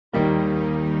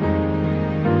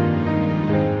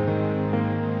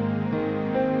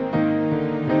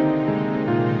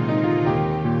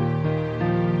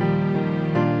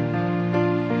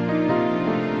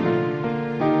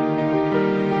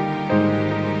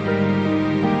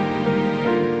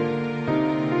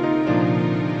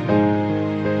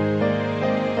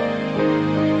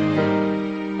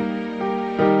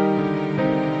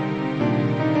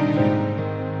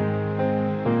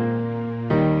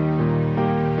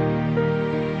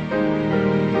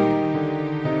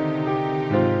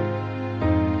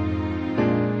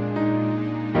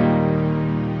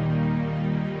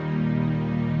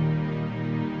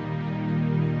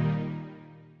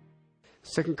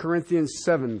2 Corinthians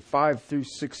 7, 5 through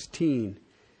 16.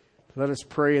 Let us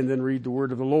pray and then read the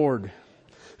word of the Lord.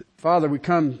 Father, we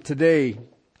come today,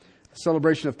 a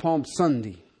celebration of Palm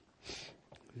Sunday,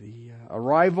 the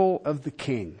arrival of the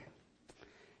King.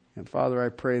 And Father, I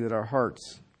pray that our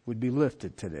hearts would be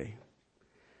lifted today.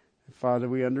 And Father,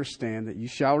 we understand that you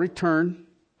shall return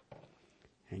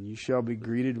and you shall be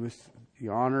greeted with the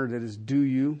honor that is due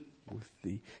you, with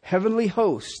the heavenly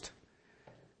host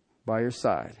by your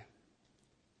side.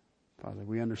 Father,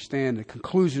 we understand the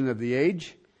conclusion of the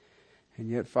age. And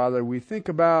yet, Father, we think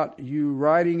about you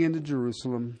riding into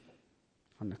Jerusalem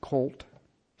on the colt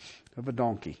of a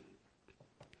donkey.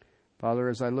 Father,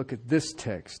 as I look at this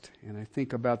text and I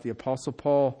think about the Apostle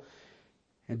Paul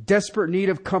in desperate need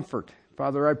of comfort,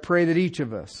 Father, I pray that each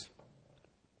of us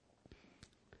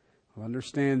will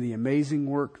understand the amazing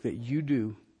work that you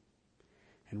do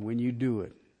and when you do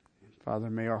it. And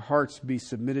Father, may our hearts be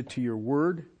submitted to your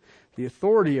word, the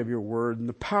authority of your word and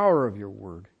the power of your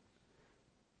word.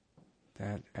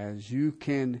 That as you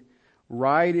can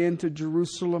ride into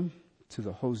Jerusalem to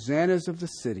the hosannas of the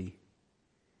city,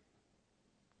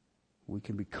 we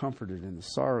can be comforted in the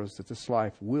sorrows that this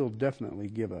life will definitely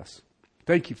give us.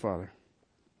 Thank you, Father,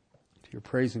 to your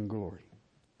praise and glory.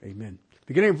 Amen.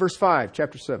 Beginning of verse 5,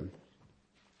 chapter 7.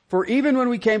 For even when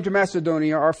we came to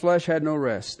Macedonia, our flesh had no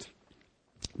rest,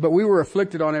 but we were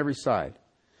afflicted on every side.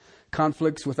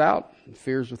 Conflicts without and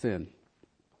fears within.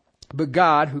 But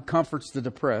God, who comforts the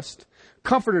depressed,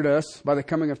 comforted us by the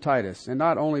coming of Titus, and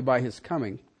not only by his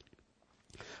coming,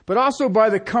 but also by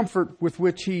the comfort with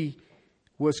which he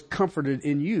was comforted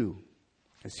in you,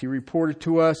 as he reported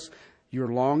to us your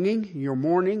longing, your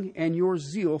mourning, and your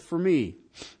zeal for me,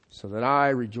 so that I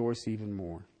rejoice even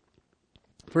more.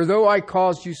 For though I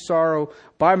caused you sorrow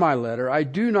by my letter, I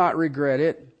do not regret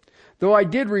it, though I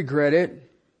did regret it,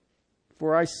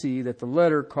 for I see that the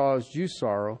letter caused you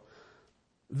sorrow,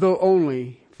 though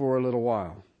only for a little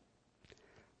while.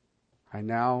 I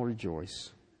now rejoice.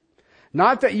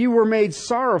 Not that you were made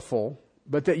sorrowful,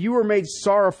 but that you were made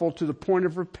sorrowful to the point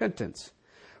of repentance.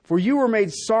 For you were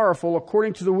made sorrowful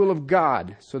according to the will of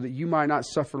God, so that you might not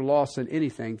suffer loss in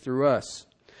anything through us.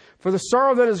 For the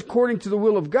sorrow that is according to the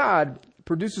will of God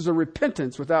produces a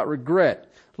repentance without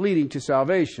regret, leading to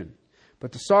salvation.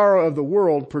 But the sorrow of the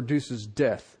world produces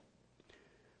death.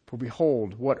 For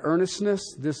behold, what earnestness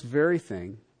this very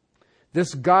thing,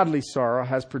 this godly sorrow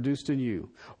has produced in you.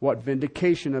 What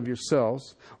vindication of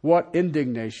yourselves, what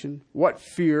indignation, what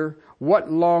fear, what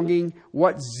longing,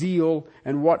 what zeal,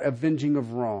 and what avenging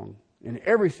of wrong. In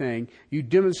everything you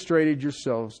demonstrated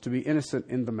yourselves to be innocent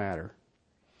in the matter.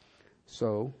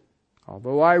 So,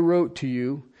 although I wrote to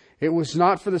you, it was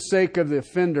not for the sake of the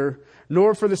offender,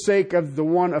 nor for the sake of the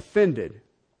one offended,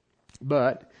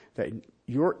 but that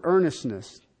your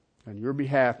earnestness on your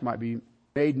behalf might be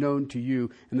made known to you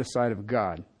in the sight of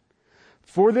God.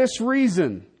 For this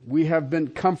reason we have been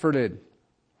comforted.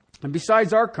 And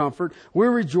besides our comfort, we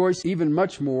rejoice even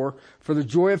much more for the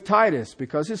joy of Titus,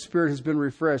 because his spirit has been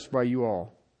refreshed by you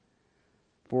all.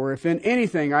 For if in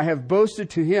anything I have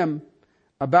boasted to him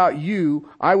about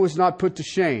you, I was not put to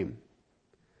shame.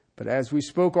 But as we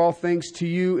spoke all things to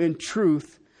you in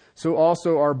truth, so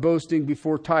also our boasting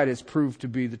before Titus proved to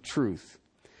be the truth.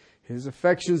 His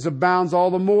affections abounds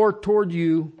all the more toward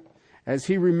you, as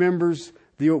he remembers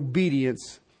the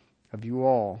obedience of you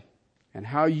all, and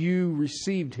how you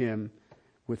received him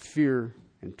with fear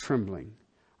and trembling.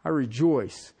 I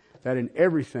rejoice that in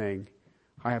everything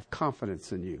I have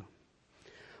confidence in you.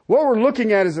 What we're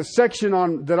looking at is a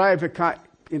section that I have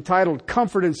entitled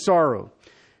Comfort and Sorrow.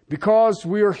 Because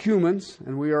we are humans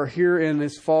and we are here in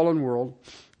this fallen world,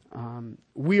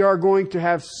 we are going to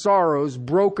have sorrows,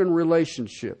 broken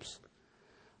relationships.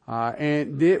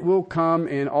 And it will come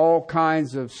in all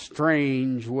kinds of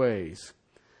strange ways.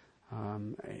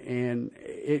 And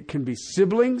it can be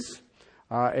siblings,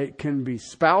 it can be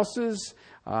spouses,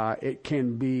 it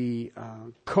can be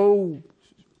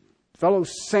fellow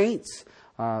saints.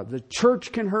 The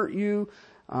church can hurt you.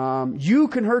 You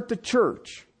can hurt the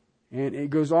church. And it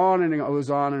goes on and it goes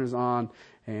on and on.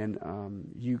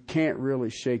 And you can't really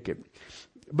shake it.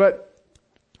 But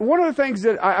one of the things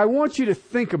that I want you to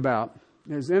think about,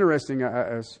 it's interesting,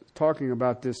 I was talking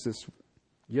about this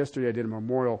yesterday. I did a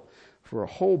memorial for a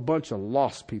whole bunch of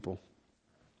lost people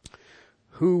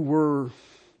who were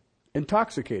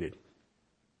intoxicated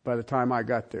by the time I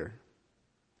got there.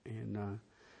 And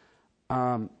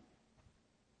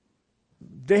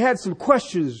they had some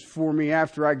questions for me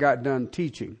after I got done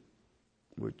teaching,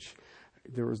 which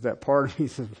there was that part of me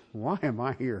that says, why am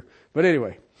I here? But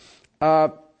anyway,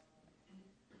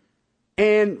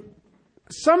 and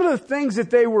some of the things that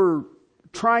they were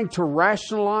trying to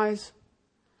rationalize,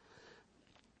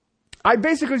 I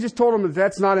basically just told them that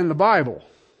that's not in the Bible.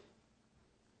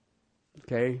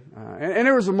 Okay? And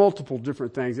there was a multiple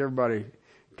different things. Everybody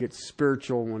gets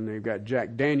spiritual when they've got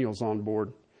Jack Daniels on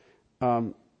board.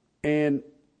 And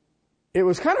it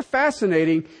was kind of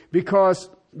fascinating because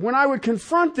when I would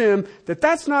confront them that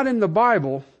that's not in the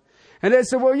Bible, and they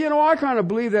said, well, I kind of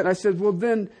believe that. And I said, well,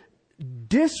 then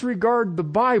disregard the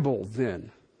Bible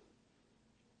then.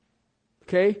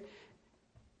 Okay?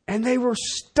 And they were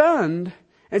stunned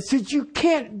and said, you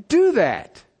can't do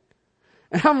that.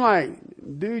 And I'm like,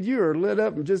 dude, you are lit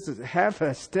up and just half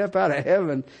a step out of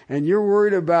heaven, and you're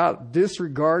worried about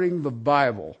disregarding the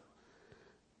Bible.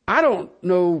 I don't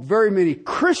know very many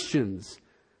Christians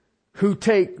who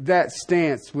take that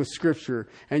stance with Scripture.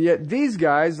 And yet these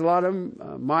guys, a lot of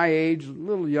them my age, a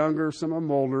little younger, some of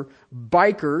them older,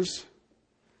 bikers,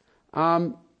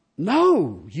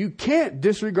 no, you can't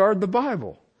disregard the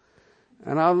Bible.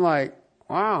 And I'm like,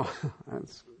 wow,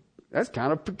 that's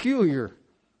kind of peculiar.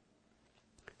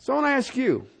 So I want to ask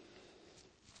you,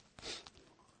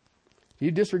 do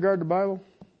you disregard the Bible?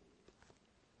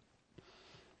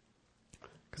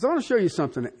 Because I want to show you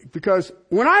something. Because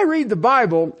when I read the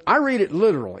Bible, I read it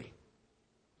literally.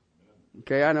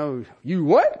 Okay, I know, you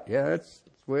what? Yeah, that's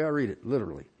the way I read it,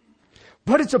 literally.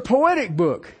 But it's a poetic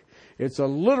book. It's a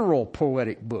literal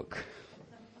poetic book.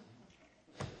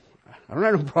 I don't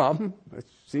have no problem. It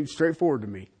seems straightforward to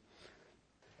me.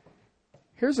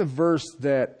 Here's a verse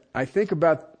that I think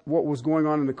about what was going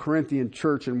on in the Corinthian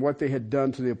church and what they had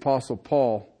done to the Apostle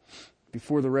Paul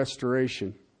before the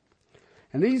restoration.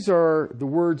 And these are the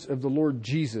words of the Lord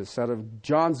Jesus out of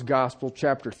John's Gospel,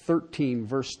 chapter 13,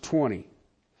 verse 20.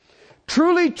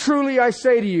 Truly, truly, I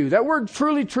say to you. That word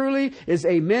truly, truly is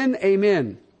amen,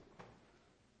 amen.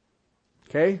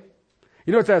 Okay?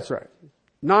 You know what that's right.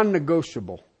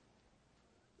 Non-negotiable.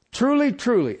 Truly,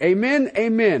 truly. Amen,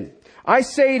 amen. I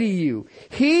say to you,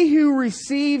 he who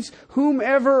receives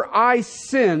whomever I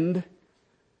send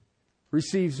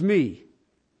receives me.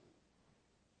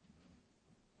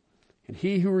 And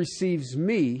he who receives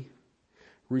me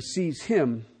receives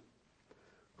him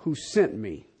who sent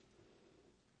me.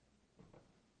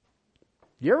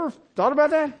 You ever thought about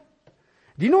that?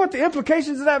 Do you know what the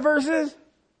implications of that verse is?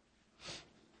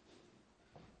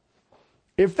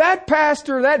 If that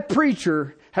pastor, that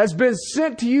preacher has been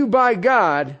sent to you by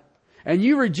God and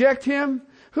you reject him,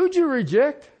 who'd you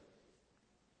reject?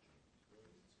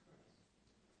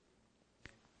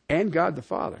 And God the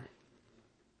Father.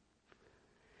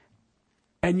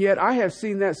 And yet I have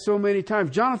seen that so many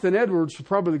times. Jonathan Edwards,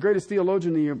 probably the greatest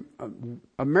theologian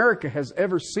America has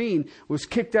ever seen, was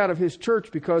kicked out of his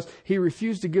church because he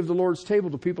refused to give the Lord's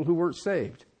table to people who weren't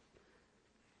saved.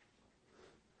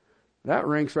 That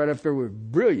ranks right up there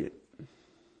with brilliant.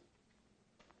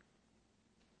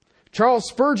 Charles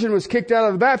Spurgeon was kicked out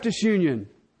of the Baptist Union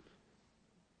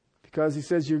because he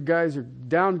says you guys are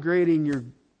downgrading your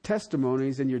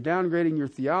testimonies and you're downgrading your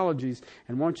theologies,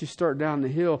 and once you start down the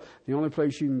hill, the only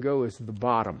place you can go is the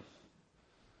bottom.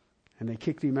 And they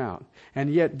kicked him out.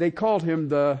 And yet they called him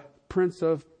the Prince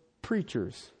of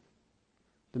Preachers,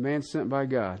 the man sent by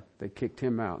God. They kicked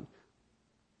him out.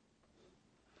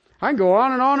 I can go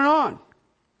on and on and on.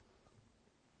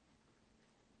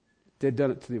 They'd done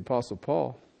it to the Apostle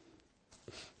Paul.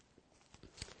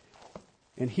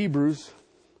 In Hebrews,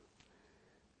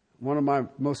 one of my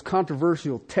most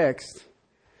controversial texts,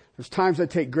 there's times I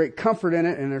take great comfort in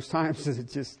it, and there's times that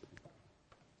it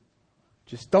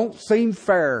just don't seem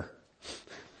fair.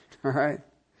 All right?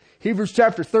 Hebrews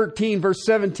chapter 13, verse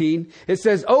 17, it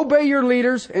says, obey your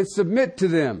leaders and submit to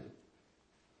them.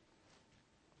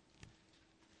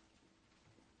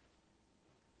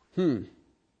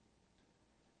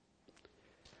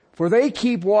 For they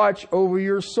keep watch over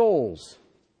your souls,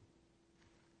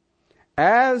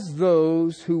 as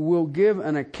those who will give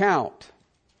an account.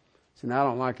 See, now I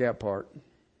don't like that part.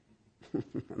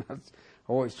 I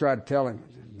always try to tell him,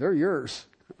 they're yours.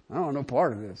 I don't want no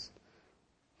part of this.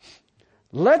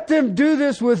 Let them do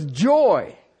this with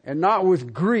joy and not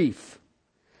with grief,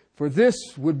 for this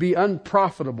would be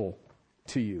unprofitable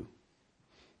to you.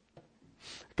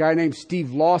 A guy named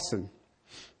Steve Lawson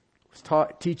was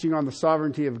teaching on the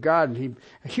sovereignty of God, and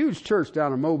a huge church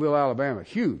down in Mobile, Alabama,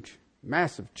 huge.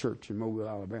 Massive church in Mobile,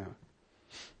 Alabama.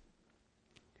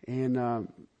 And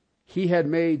he had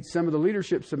made some of the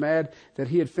leadership so mad that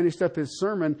he had finished up his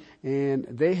sermon, and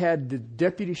they had the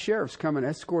deputy sheriffs come and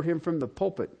escort him from the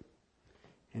pulpit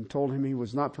and told him he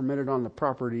was not permitted on the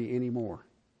property anymore.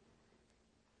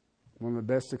 One of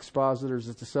the best expositors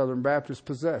that the Southern Baptists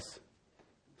possess.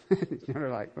 They're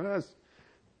like, well, that's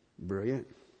brilliant.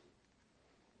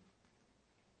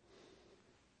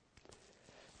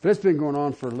 But it's been going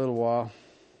on for a little while.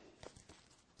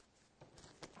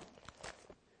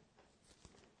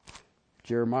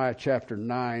 Jeremiah chapter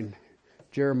 9.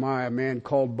 Jeremiah, a man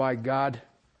called by God,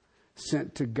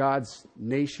 sent to God's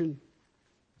nation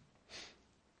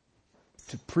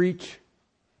to preach,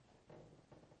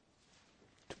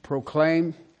 to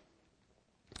proclaim.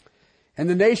 And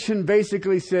the nation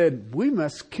basically said, we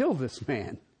must kill this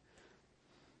man.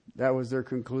 That was their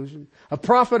conclusion. A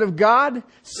prophet of God,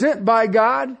 sent by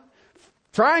God,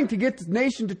 trying to get the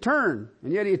nation to turn.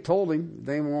 And yet he had told him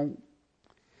they won't.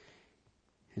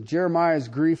 And Jeremiah's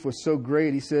grief was so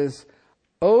great, he says,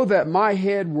 oh, that my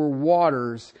head were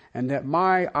waters, and that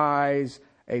my eyes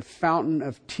a fountain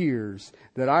of tears,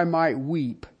 that I might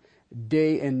weep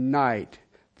day and night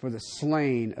for the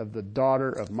slain of the daughter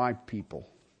of my people.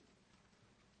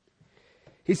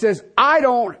 He says, I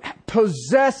don't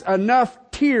possess enough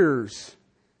tears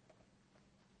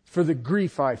for the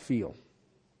grief I feel.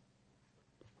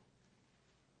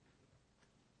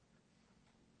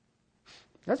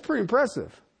 That's pretty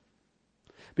impressive.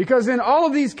 Because in all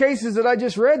of these cases that I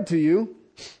just read to you,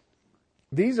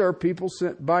 these are people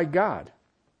sent by God.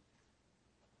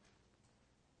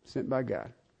 Sent by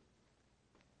God.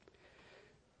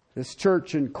 This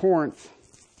church in Corinth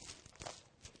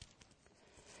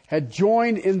had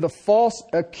joined in the false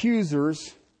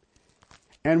accusers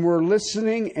and were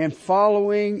listening and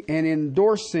following and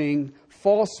endorsing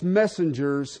false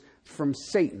messengers from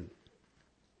Satan.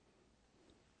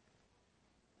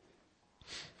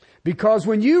 Because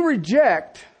when you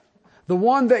reject the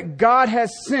one that God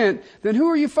has sent, then who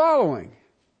are you following?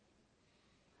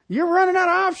 You're running out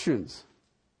of options.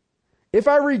 If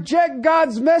I reject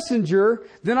God's messenger,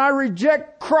 then I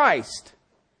reject Christ.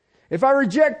 If I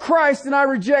reject Christ, then I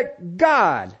reject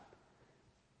God.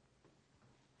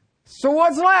 So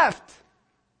what's left?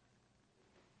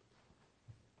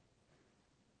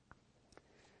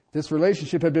 This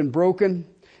relationship had been broken.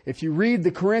 If you read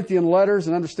the Corinthian letters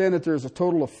and understand that there's a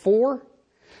total of 4,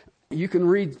 you can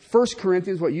read 1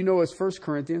 Corinthians, what you know as 1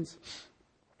 Corinthians.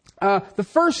 The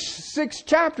first 6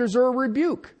 chapters are a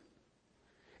rebuke.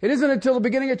 It isn't until the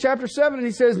beginning of chapter 7 and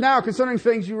he says, now concerning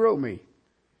things you wrote me.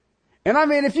 And I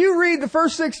mean, if you read the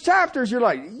first 6 chapters, you're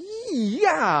like,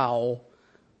 yow.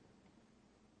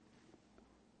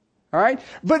 All right?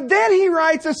 But then he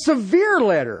writes a severe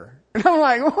letter. And I'm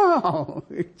like, whoa,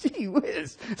 gee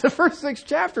whiz. The first 6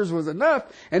 chapters was enough.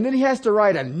 And then he has to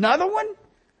write another one?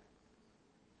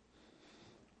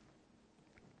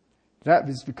 That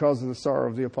is because of the sorrow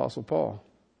of the Apostle Paul.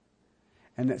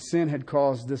 And that sin had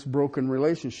caused this broken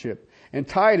relationship. And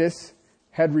Titus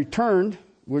had returned,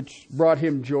 which brought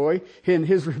him joy. And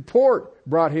his report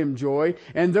brought him joy.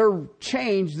 And their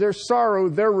change, their sorrow,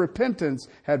 their repentance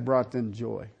had brought them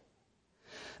joy.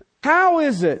 How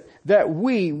is it that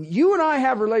you and I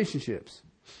have relationships?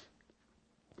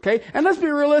 Okay? And let's be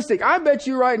realistic. I bet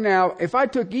you right now, if I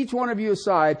took each one of you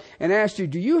aside and asked you,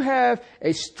 do you have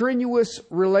a strenuous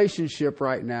relationship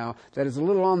right now that is a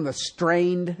little on the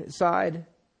strained side?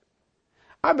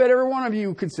 I bet every one of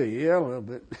you could say, yeah, a little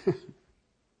bit.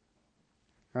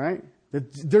 Right?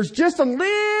 There's just a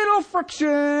little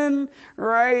friction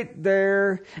right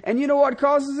there. And you know what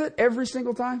causes it every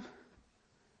single time?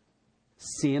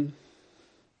 Sin.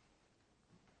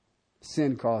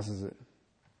 Sin causes it.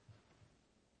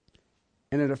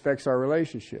 And it affects our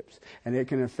relationships. And it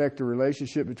can affect a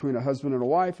relationship between a husband and a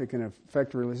wife. It can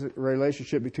affect a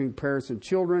relationship between parents and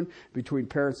children, between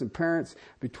parents and parents,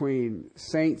 between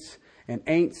saints and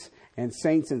ain'ts, and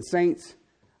saints and saints.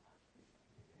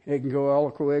 It can go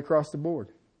all the way across the board.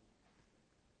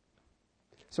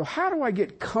 So how do I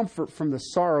get comfort from the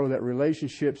sorrow that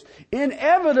relationships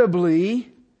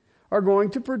inevitably are going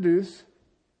to produce?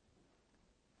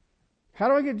 How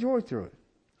do I get joy through it?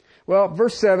 Well,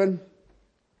 verse 7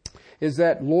 is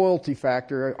that loyalty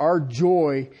factor. Our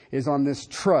joy is on this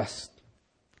trust.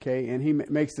 Okay, and he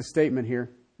makes the statement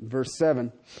here, verse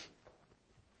 7.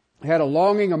 I had a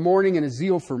longing, a mourning, and a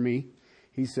zeal for me,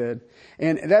 he said.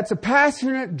 And that's a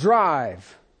passionate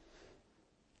drive.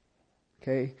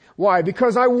 Okay, why?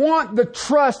 Because I want the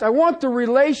trust, I want the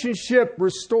relationship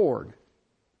restored.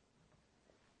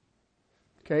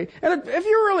 Okay? And if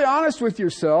you're really honest with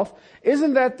yourself,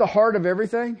 isn't that the heart of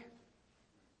everything?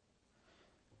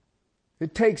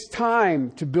 It takes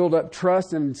time to build up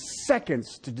trust and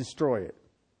seconds to destroy it.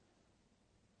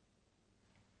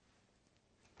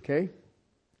 Okay?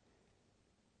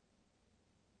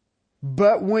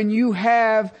 But when you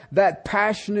have that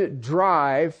passionate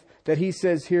drive that he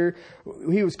says here,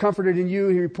 he was comforted in you,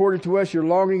 he reported to us your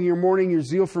longing, your mourning, your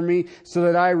zeal for me, so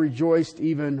that I rejoiced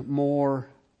even more.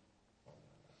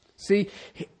 See,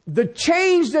 the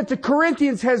change that the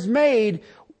Corinthians has made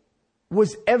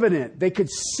was evident. They could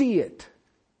see it.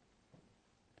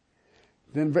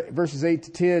 Then verses 8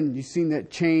 to 10, you've seen that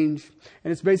change.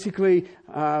 And it's basically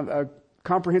a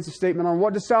comprehensive statement on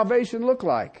what does salvation look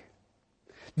like.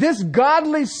 This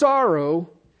godly sorrow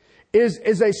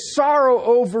is a sorrow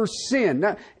over sin.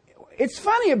 Now, it's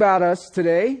funny about us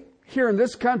today, here in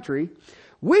this country.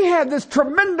 We have this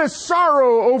tremendous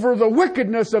sorrow over the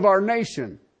wickedness of our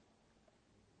nation.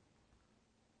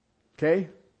 Okay?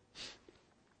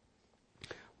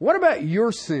 What about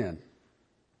your sin?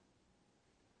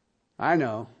 I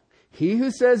know. He who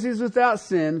says he's without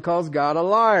sin calls God a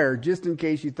liar, just in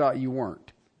case you thought you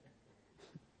weren't.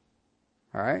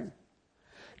 All right?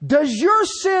 Does your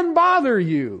sin bother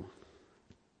you?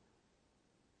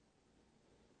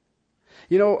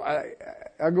 You know,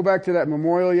 I go back to that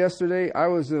memorial yesterday. I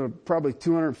was probably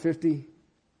 250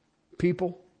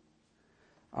 people.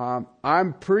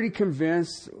 I'm pretty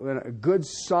convinced that a good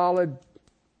solid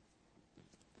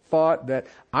thought that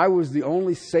I was the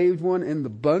only saved one in the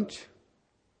bunch.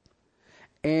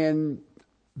 And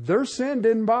their sin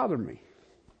didn't bother me.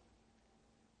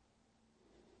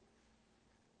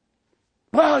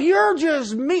 Well, you're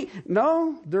just me.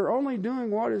 No, they're only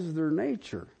doing what is their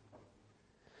nature.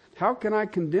 How can I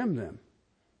condemn them?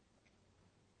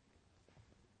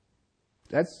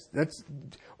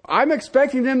 I'm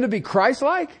expecting them to be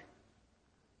Christ-like?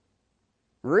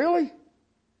 Really?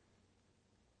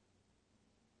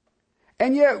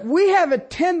 And yet we have a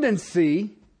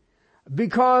tendency,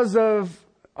 because of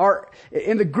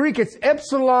in the Greek it's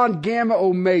epsilon, gamma,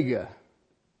 omega.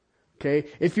 Okay?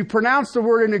 If you pronounce the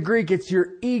word in the Greek, it's your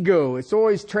ego. It's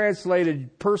always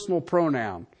translated personal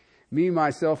pronoun. Me,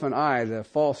 myself, and I, the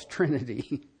false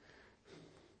trinity.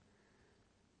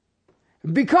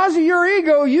 Because of your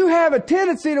ego, you have a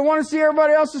tendency to want to see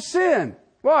everybody else's sin.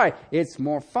 Why? It's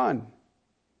more fun.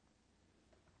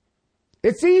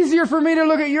 It's easier for me to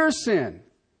look at your sin.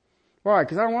 Why?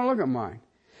 Because I don't want to look at mine.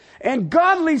 And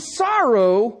godly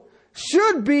sorrow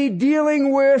should be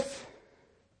dealing with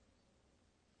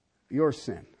your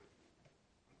sin.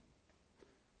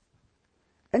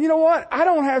 And you know what? I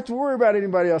don't have to worry about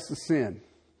anybody else's sin.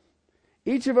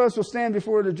 Each of us will stand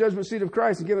before the judgment seat of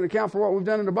Christ and give an account for what we've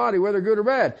done in the body, whether good or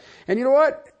bad. And you know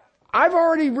what? I've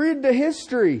already read the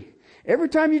history. Every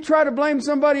time you try to blame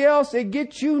somebody else, it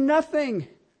gets you nothing.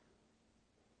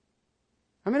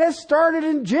 I mean, that started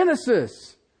in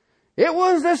Genesis. It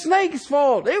was the snake's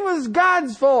fault. It was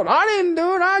God's fault. I didn't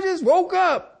do it. I just woke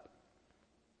up.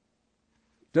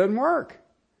 Doesn't work.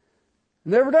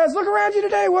 Never does. Look around you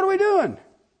today. What are we doing?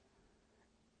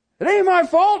 It ain't my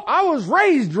fault. I was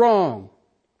raised wrong.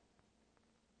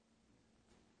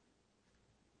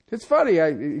 It's funny.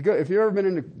 If you've ever been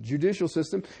in the judicial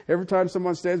system, every time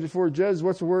someone stands before a judge,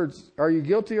 what's the words? Are you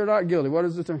guilty or not guilty? What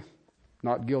is the term?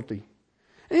 Not guilty.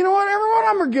 And you know what? Every one of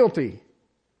them are guilty.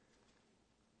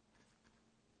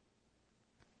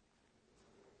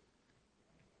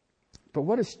 But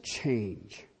what is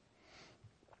change?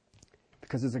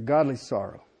 Because it's a godly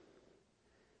sorrow.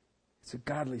 It's a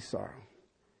godly sorrow.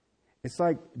 It's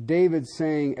like David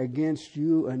saying, against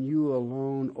you and you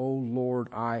alone, O Lord,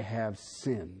 I have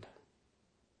sinned.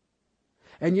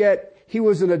 And yet, he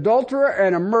was an adulterer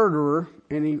and a murderer,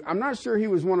 and I'm not sure he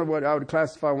was one of what I would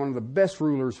classify one of the best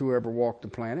rulers who ever walked the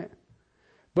planet.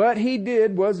 But he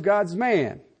was God's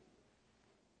man.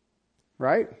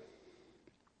 Right?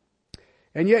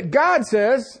 And yet God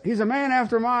says, he's a man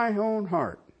after my own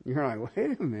heart. You're like,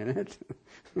 wait a minute.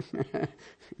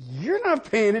 You're not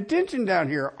paying attention down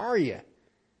here, are you?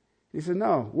 He said,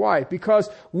 no. Why? Because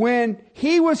when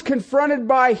he was confronted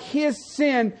by his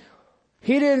sin,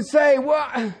 he didn't say,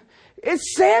 well,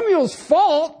 it's Samuel's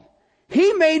fault.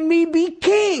 He made me be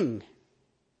king.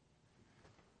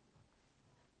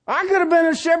 I could have been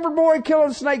a shepherd boy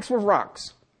killing snakes with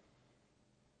rocks.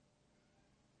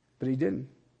 But he didn't.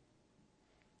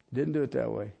 Didn't do it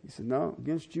that way. He said, no,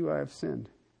 against you I have sinned.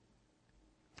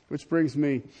 Which brings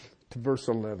me to verse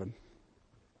 11.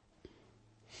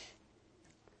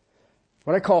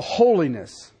 What I call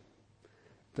holiness.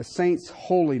 The saints'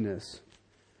 holiness.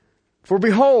 For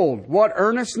behold, what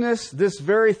earnestness this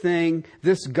very thing,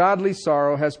 this godly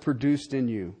sorrow has produced in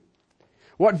you.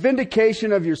 What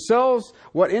vindication of yourselves,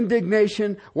 what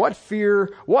indignation, what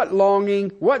fear, what longing,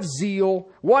 what zeal,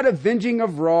 what avenging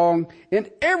of wrong. In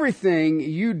everything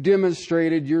you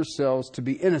demonstrated yourselves to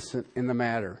be innocent in the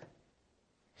matter.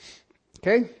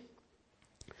 Okay?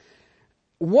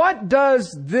 What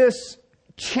does this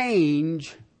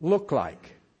change look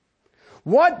like?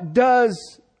 What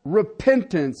does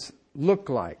repentance look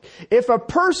like? If a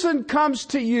person comes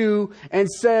to you and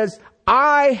says,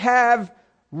 I have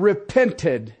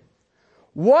repented,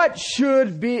 what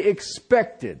should be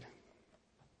expected?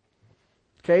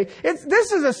 Okay,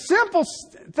 this is a simple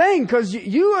thing because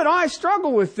you and I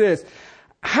struggle with this.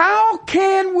 How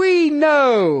can we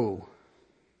know?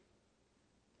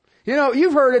 You know,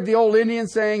 you've heard it, the old Indian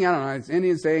saying, I don't know, it's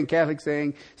Indian saying, Catholic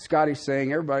saying, Scottish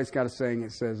saying, everybody's got a saying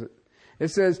that says it. It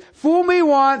says, fool me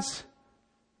once,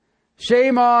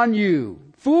 shame on you.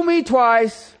 Fool me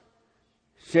twice,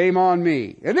 shame on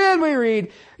me. And then we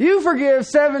read, you forgive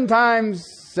 7 times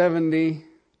 70.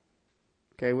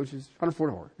 Okay, which is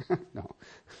 144. No.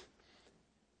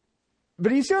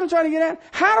 But you see what I'm trying to get at?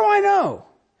 How do I know?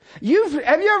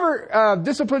 Have you ever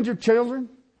disciplined your children?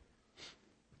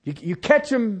 You catch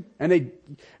them and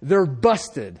they're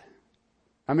busted.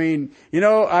 I mean, you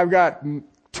know, I've got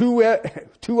two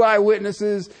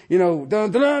eyewitnesses. You know,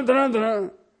 dun, dun, dun, dun,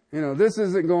 dun. You know, this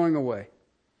isn't going away,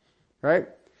 right?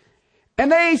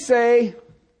 And they say,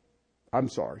 "I'm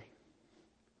sorry."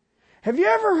 Have you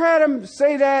ever had them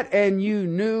say that and you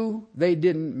knew they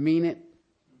didn't mean it?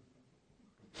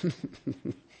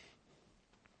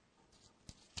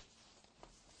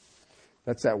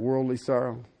 That's that worldly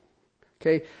sorrow.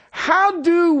 Okay, how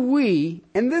do we,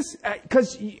 and this,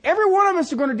 because every one of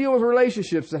us are going to deal with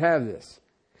relationships that have this.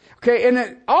 Okay, and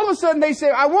then all of a sudden they say,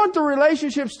 I want the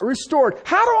relationships restored.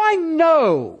 How do I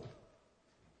know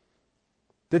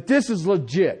that this is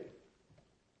legit?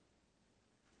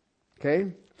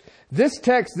 Okay, this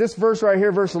text, this verse right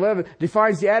here, verse 11,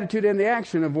 defines the attitude and the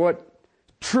action of what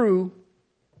true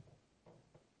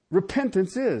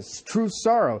repentance is, true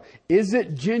sorrow. Is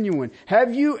it genuine?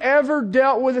 Have you ever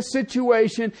dealt with a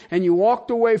situation and you walked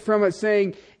away from it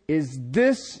saying, is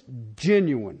this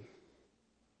genuine?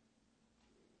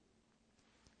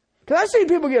 Because I've seen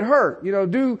people get hurt, you know,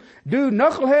 do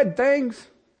knucklehead things.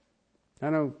 I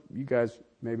know you guys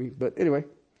maybe, but anyway.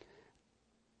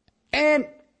 And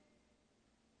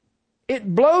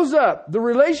it blows up. The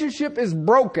relationship is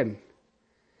broken.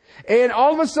 And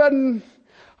all of a sudden,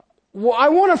 well, I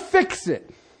want to fix it.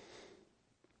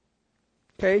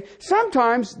 Okay?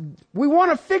 Sometimes we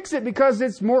want to fix it because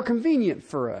it's more convenient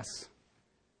for us.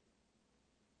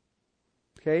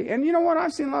 Okay? And you know what?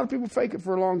 I've seen a lot of people fake it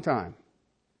for a long time.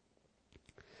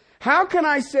 How can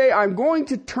I say I'm going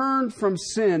to turn from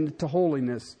sin to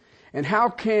holiness? And how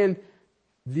can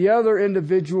the other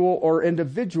individual or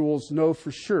individuals know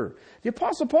for sure? The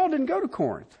Apostle Paul didn't go to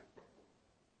Corinth.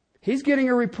 He's getting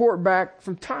a report back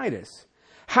from Titus.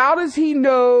 How does he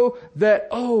know that,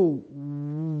 oh,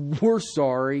 we're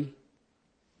sorry,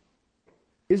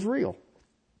 is real?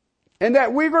 And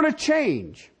that we're going to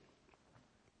change.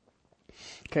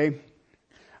 Okay.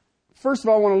 First of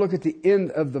all, I want to look at the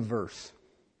end of the verse.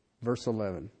 Verse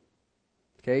 11.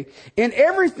 Okay. In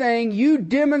everything you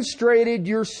demonstrated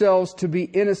yourselves to be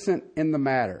innocent in the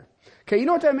matter. Okay, you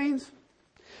know what that means?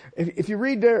 If you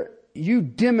read there, you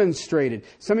demonstrated.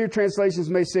 Some of your translations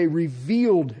may say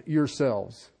revealed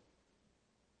yourselves.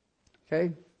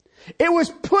 Okay? It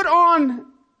was put on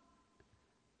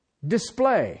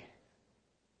display.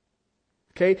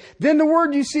 Okay? Then the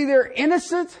word you see there,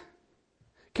 innocent.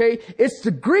 Okay? It's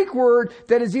the Greek word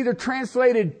that is either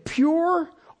translated pure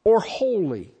or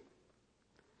holy.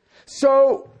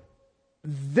 So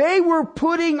they were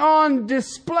putting on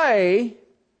display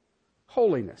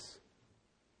holiness.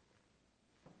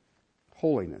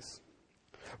 Holiness.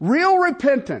 Real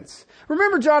repentance.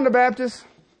 Remember John the Baptist?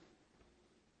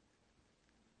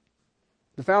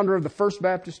 The founder of the First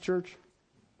Baptist Church?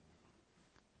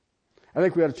 I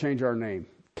think we ought to change our name.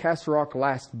 Castle Rock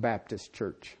Last Baptist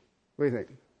Church. What do you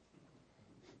think?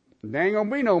 There ain't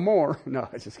gonna be no more. No,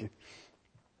 I just kidding.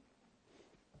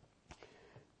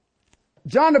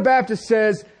 John the Baptist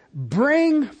says,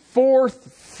 bring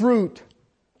forth fruit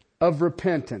of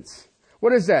repentance.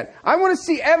 What is that? I want to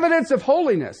see evidence of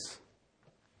holiness.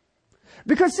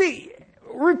 Because see,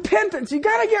 repentance, you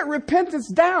got to get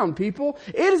repentance down, people.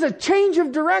 It is a change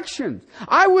of direction.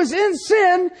 I was in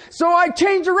sin, so I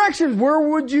changed directions. Where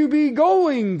would you be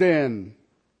going then?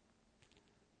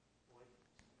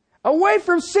 Away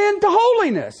from sin to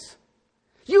holiness.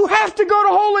 You have to go to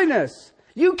holiness.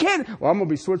 You can't. Well, I'm going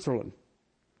to be Switzerland.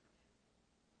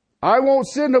 I won't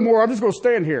sin no more. I'm just going to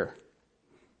stand here.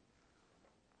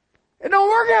 It don't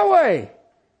work that way.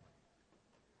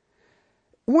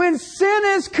 When sin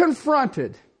is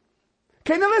confronted.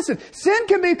 Okay, now listen. Sin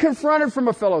can be confronted from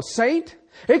a fellow saint.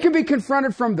 It can be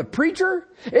confronted from the preacher.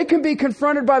 It can be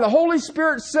confronted by the Holy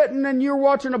Spirit sitting and you're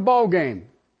watching a ball game.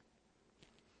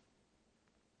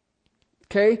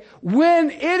 Okay? When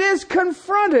it is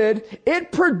confronted,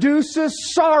 it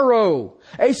produces sorrow.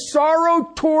 A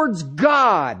sorrow towards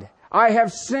God. I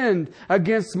have sinned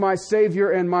against my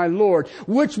Savior and my Lord.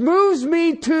 Which moves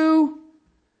me to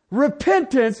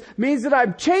repentance, means that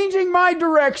I'm changing my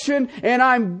direction and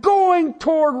I'm going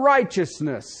toward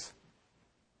righteousness.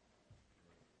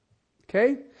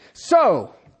 Okay?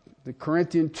 So, the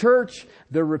Corinthian church,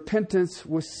 their repentance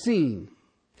was seen.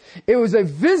 It was a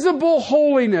visible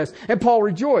holiness. And Paul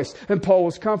rejoiced. And Paul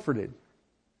was comforted.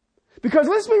 Because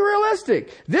let's be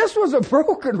realistic. This was a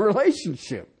broken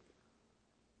relationship.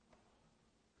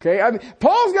 Okay? I mean,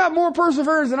 Paul's got more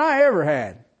perseverance than I ever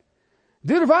had.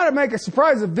 Dude, if I had to make a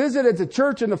surprise visit at the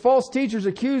church and the false teachers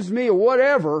accused me of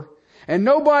whatever, and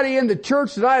nobody in the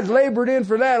church that I'd labored in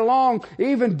for that long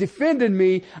even defended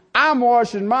me, I'm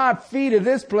washing my feet at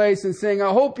this place and saying, I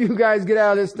hope you guys get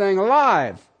out of this thing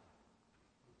alive.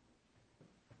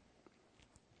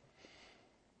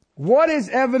 What is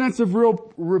evidence of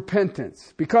real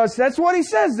repentance? Because that's what he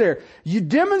says there. You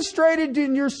demonstrated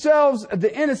in yourselves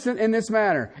the innocent in this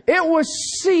manner. It was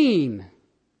seen.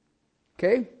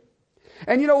 Okay?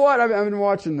 And you know what? I've been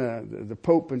watching the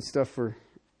Pope and stuff for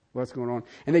what's going on.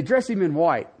 And they dress him in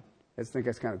white. I think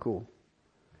that's kind of cool.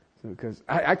 Because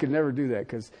I could never do that.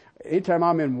 Because anytime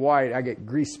I'm in white, I get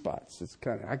grease spots. It's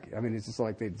kind of, it's just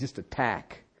like they just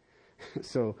attack.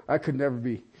 So I could never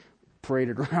be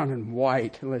paraded around in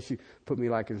white unless you put me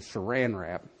like in saran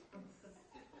wrap.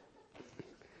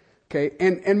 Okay,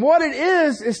 and what it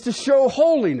is to show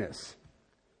holiness.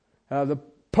 The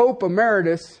Pope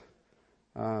Emeritus,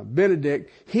 Benedict,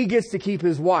 he gets to keep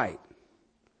his white.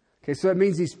 Okay, so that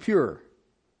means he's pure.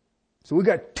 So we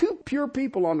got two pure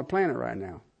people on the planet right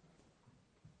now.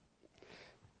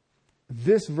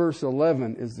 This verse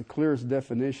 11 is the clearest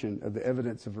definition of the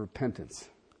evidence of repentance.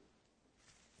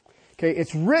 Okay,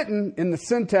 it's written in the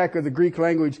syntax of the Greek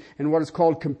language in what is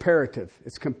called comparative.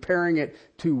 It's comparing it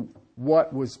to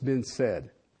what was been said.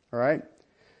 All right?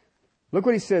 Look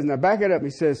what he says. Now back it up.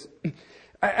 He says,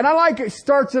 and I like it,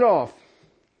 starts it off.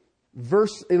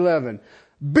 Verse 11.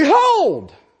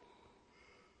 Behold!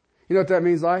 You know what that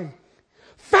means like?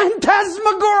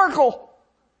 Phantasmagorical!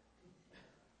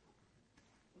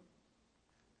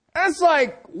 That's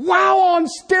like wow on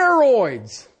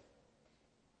steroids.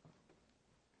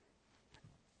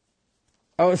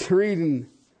 I was reading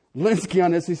Linsky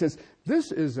on this. He says,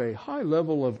 this is a high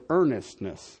level of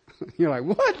earnestness. You're like,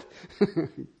 what?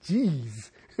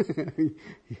 Jeez.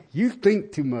 You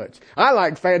think too much. I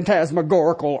like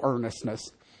phantasmagorical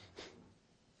earnestness.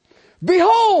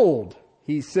 Behold,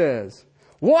 he says,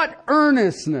 what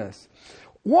earnestness.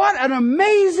 What an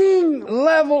amazing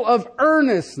level of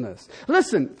earnestness.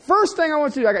 Listen, first thing I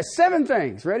want you to do, I got 7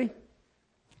 things. Ready?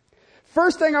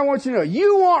 First thing I want you to know,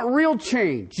 you want real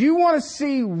change. You want to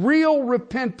see real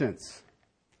repentance.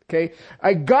 Okay?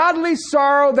 A godly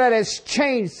sorrow that has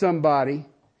changed somebody.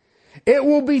 It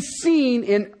will be seen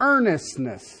in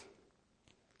earnestness.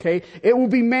 Okay? It will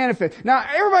be manifest. Now,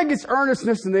 everybody gets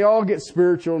earnestness and they all get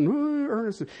spiritual and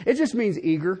earnestness. It just means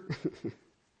eager.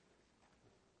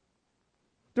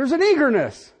 There's an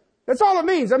eagerness. That's all it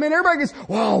means. I mean, everybody gets,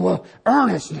 well,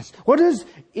 earnestness. What is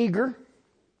eager?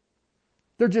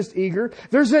 They're just eager.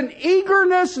 There's an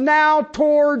eagerness now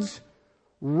towards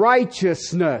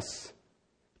righteousness,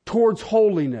 towards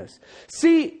holiness.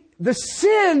 See, the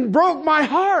sin broke my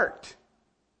heart.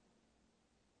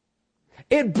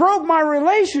 It broke my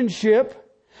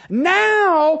relationship.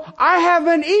 Now I have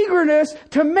an eagerness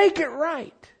to make it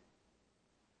right.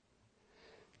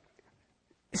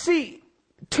 See,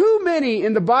 too many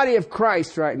in the body of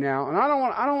Christ right now, and I don't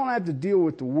want to have to deal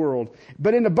with the world,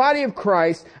 but in the body of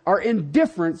Christ are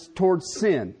indifference towards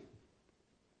sin.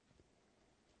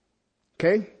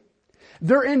 Okay?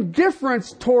 They're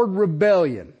indifference toward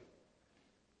rebellion.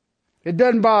 It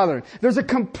doesn't bother them. There's a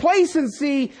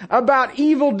complacency about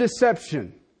evil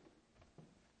deception.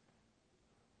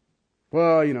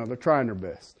 Well, they're trying their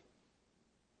best.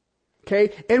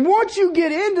 Okay? And once you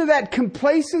get into that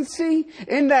complacency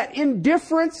and that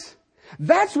indifference,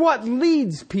 that's what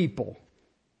leads people.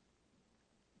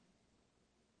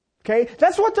 Okay?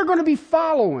 That's what they're going to be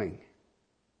following.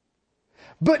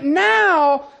 But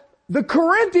now, the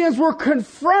Corinthians were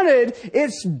confronted.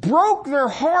 It broke their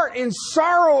heart in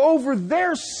sorrow over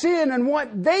their sin and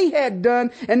what they had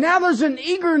done. And now there's an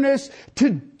eagerness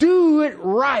to do it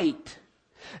right.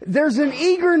 There's an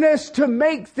eagerness to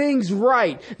make things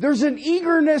right. There's an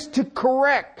eagerness to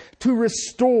correct, to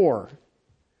restore.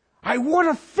 I want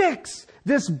to fix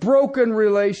this broken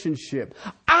relationship.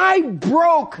 I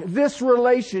broke this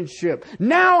relationship.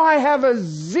 Now I have a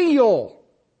zeal,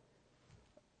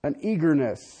 an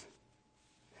eagerness.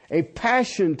 a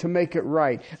passion to make it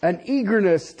right, an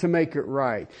eagerness to make it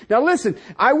right. Now listen,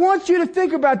 I want you to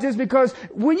think about this, because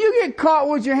when you get caught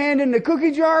with your hand in the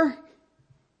cookie jar,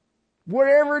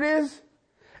 whatever it is,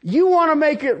 you want to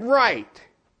make it right.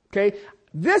 Okay?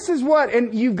 This is what,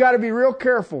 and you've got to be real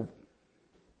careful.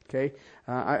 Okay?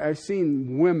 I've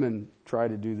seen women try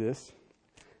to do this.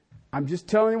 I'm just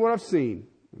telling you what I've seen.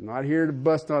 I'm not here to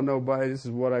bust on nobody. This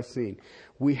is what I've seen.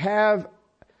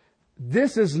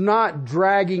 This is not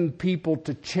dragging people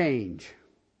to change.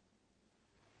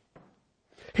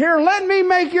 Here, let me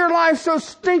make your life so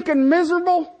stinking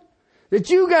miserable that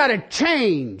you got to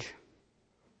change.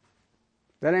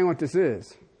 That ain't what this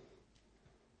is.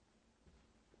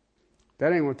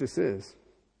 That ain't what this is.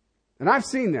 And I've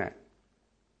seen that.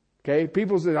 Okay,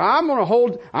 people say, I'm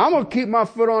going to keep my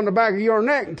foot on the back of your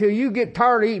neck until you get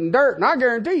tired of eating dirt, and I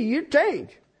guarantee you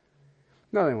change.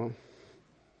 No, they won't.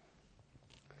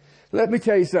 Let me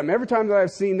tell you something. Every time that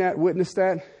I've seen that, witnessed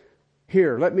that,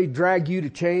 here, let me drag you to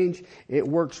change, it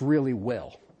works really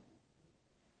well.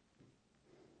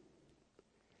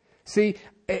 See,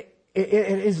 it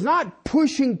is not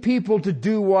pushing people to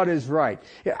do what is right.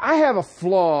 I have a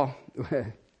flaw.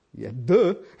 Yeah,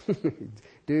 duh.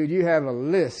 Dude, you have a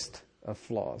list of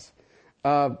flaws.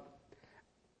 As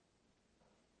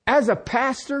a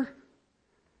pastor,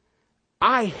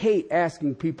 I hate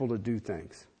asking people to do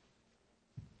things.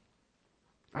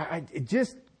 But they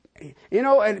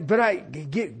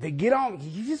get on.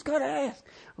 You just got to ask.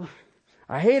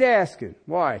 I hate asking.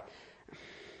 Why?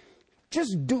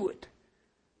 Just do it.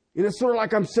 It's sort of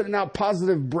like I'm sending out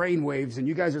positive brain waves and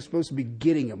you guys are supposed to be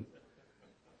getting them.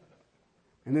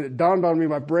 And then it dawned on me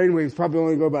my brain waves probably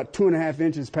only go about 2.5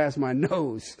 inches past my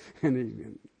nose.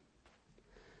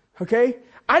 Okay?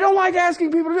 I don't like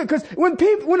asking people to do it, because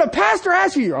when a pastor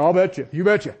asks you, I'll bet you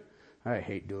betcha. I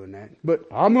hate doing that. But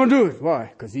I'm going to do it.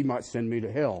 Why? Because he might send me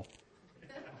to hell.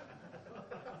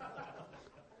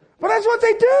 But that's what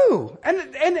they do.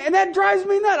 And that drives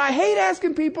me nuts. I hate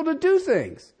asking people to do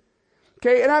things.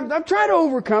 Okay? And I'm trying to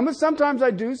overcome it. Sometimes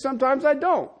I do, sometimes I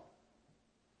don't.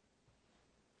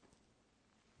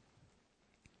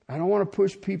 I don't want to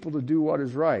push people to do what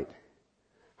is right.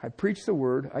 I preach the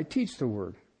Word. I teach the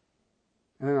Word.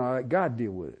 And I let God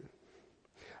deal with it.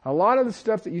 A lot of the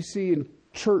stuff that you see in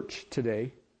church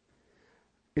today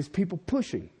is people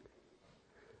pushing.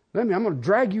 I'm going to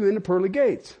drag you into pearly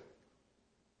gates.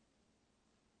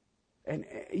 And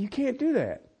you can't do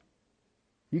that.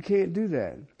 You can't do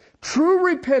that. True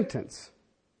repentance,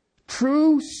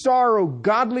 true sorrow,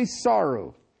 godly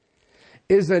sorrow,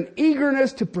 is an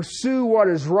eagerness to pursue what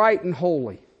is right and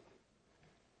holy.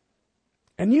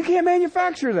 And you can't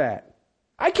manufacture that.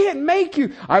 I can't make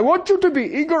you. I want you to be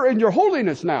eager in your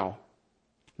holiness now.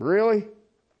 Really?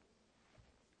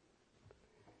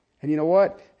 And you know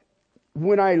what?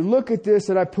 When I look at this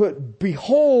and I put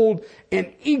behold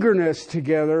and eagerness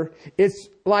together, it's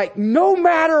like no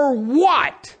matter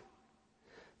what,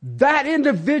 that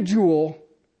individual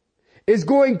is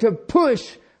going to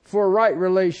push for a right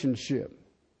relationship.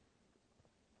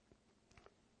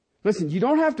 Listen, you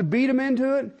don't have to beat them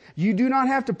into it. You do not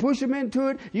have to push them into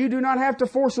it. You do not have to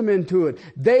force them into it.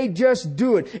 They just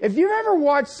do it. If you've ever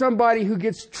watched somebody who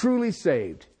gets truly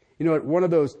saved, one of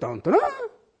those dun-dun-dun,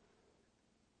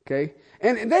 okay,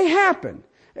 and they happen.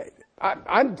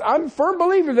 I'm a firm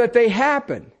believer that they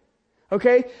happen.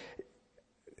 Okay,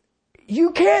 you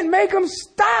can't make them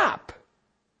stop.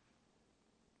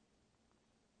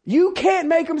 You can't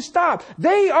make them stop.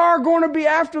 They are going to be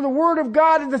after the Word of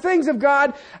God and the things of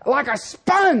God like a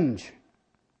sponge.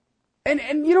 And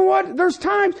you know what? There's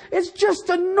times it's just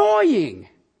annoying.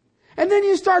 And then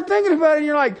you start thinking about it and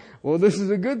you're like, well, this is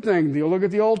a good thing. You look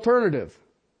at the alternative.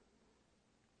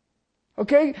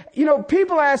 Okay?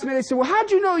 People ask me, they say, well, how'd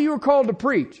you know you were called to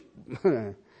preach?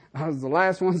 I was the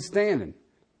last one standing.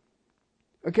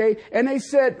 Okay? And they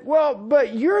said, well,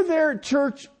 but you're there at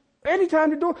church anytime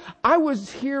the door. I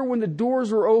was here when the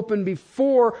doors were open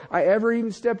before I ever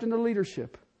even stepped into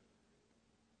leadership.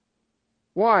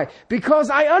 Why? Because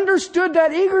I understood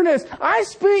that eagerness. I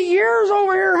spent years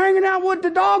over here hanging out with the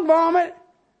dog vomit.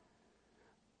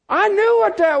 I knew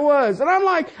what that was. And I'm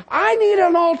like, I need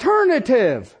an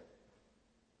alternative.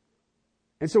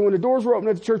 And so when the doors were open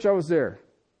at the church, I was there.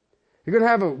 You're going to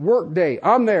have a work day.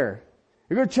 I'm there.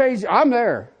 You're going to change. I'm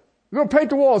there. You're going to paint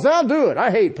the walls. I'll do it. I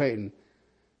hate painting.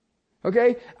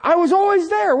 Okay? I was always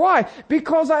there. Why?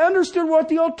 Because I understood what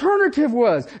the alternative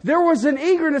was. There was an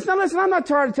eagerness. Now listen, I'm not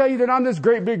trying to tell you that I'm this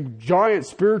great big giant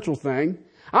spiritual thing.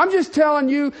 I'm just telling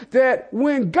you that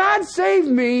when God saved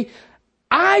me,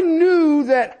 I knew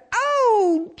that,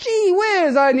 oh, gee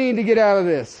whiz, I need to get out of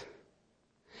this.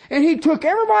 And He took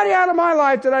everybody out of my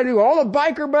life that I knew. All the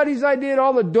biker buddies I did,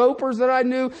 all the dopers that I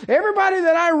knew, everybody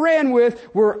that I ran with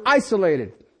were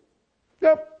isolated.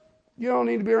 Yep, you don't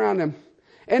need to be around them.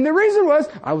 And the reason was,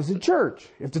 I was in church.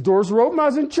 If the doors were open, I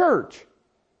was in church.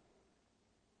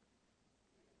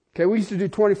 Okay, we used to do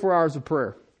 24 hours of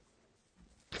prayer.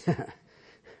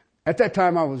 At that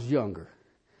time, I was younger.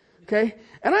 Okay,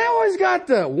 and I always got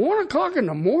the 1 o'clock in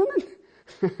the morning.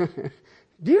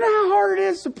 Do you know how hard it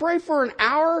is to pray for an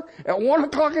hour at 1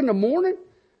 o'clock in the morning?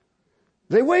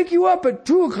 They wake you up at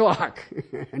 2 o'clock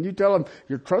and you tell them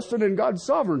you're trusting in God's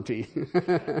sovereignty.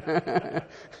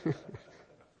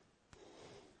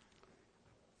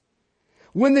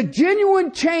 When the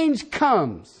genuine change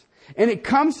comes, and it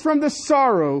comes from the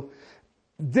sorrow,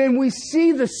 then we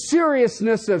see the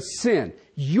seriousness of sin.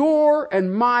 Your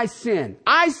and my sin.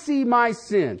 I see my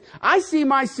sin. I see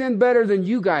my sin better than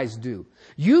you guys do.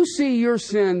 You see your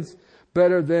sins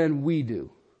better than we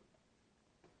do.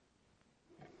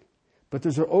 But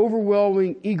there's an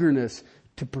overwhelming eagerness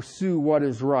to pursue what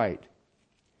is right.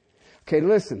 Okay,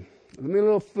 listen. Let me a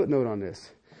little footnote on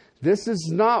this. This is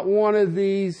not one of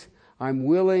these, I'm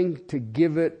willing to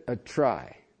give it a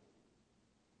try.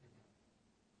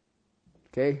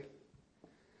 Okay?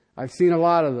 I've seen a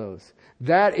lot of those.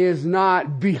 That is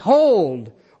not,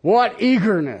 behold, what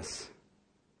eagerness.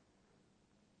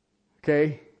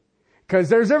 Okay? Because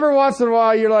there's every once in a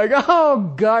while you're like,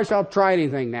 oh gosh, I'll try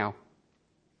anything now.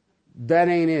 That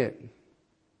ain't it.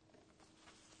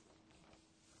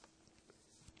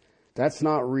 That's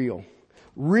not real.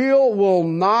 Real will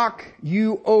knock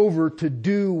you over to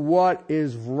do what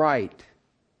is right.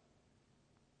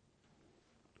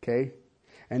 Okay?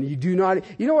 And you do not,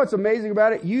 you know what's amazing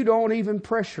about it? You don't even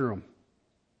pressure them.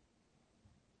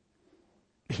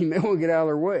 You may want to get out of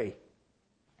their way.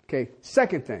 Okay,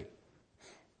 second thing.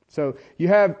 So you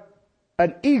have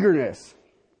an eagerness.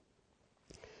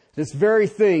 This very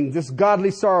thing, this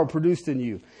godly sorrow produced in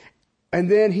you. And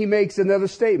then he makes another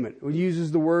statement. He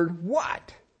uses the word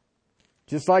what.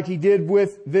 Just like he did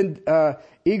with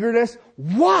eagerness.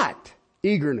 What?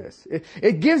 Eagerness.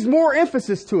 It gives more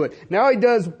emphasis to it. Now he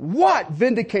does what?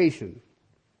 Vindication.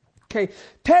 Okay,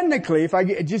 technically, if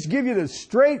I just give you the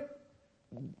straight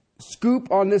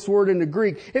scoop on this word in the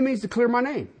Greek, it means to clear my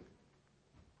name.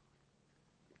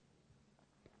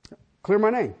 Clear my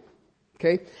name.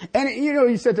 Okay? And you know,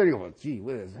 you said there, you go, well, gee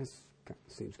whiz, this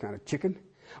seems kind of chicken.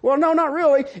 Well, no, not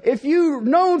really. If you're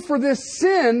known for this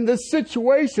sin, this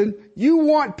situation, you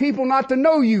want people not to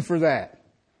know you for that.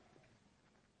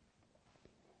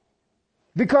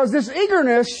 Because this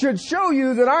eagerness should show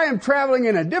you that I am traveling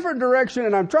in a different direction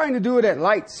and I'm trying to do it at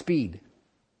light speed.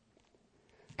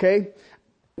 Okay?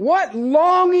 What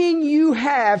longing you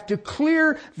have to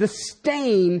clear the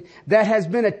stain that has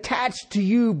been attached to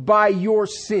you by your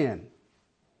sin.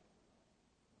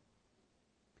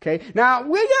 Okay? Now,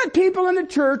 we got people in the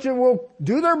church that will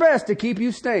do their best to keep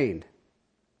you stained.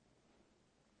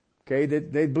 Okay?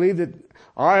 They believe that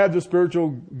I have the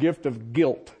spiritual gift of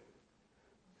guilt.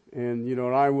 And, you know,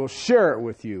 and I will share it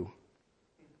with you.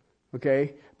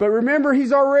 Okay? But remember,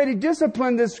 he's already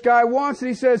disciplined this guy once, and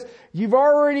he says, you've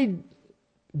already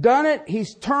done it.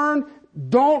 He's turned.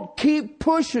 Don't keep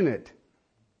pushing it.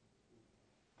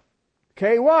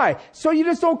 Okay? Why? So you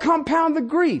just don't compound the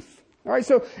grief. All right?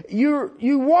 So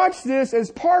you watch this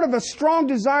as part of a strong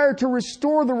desire to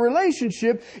restore the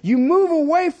relationship. You move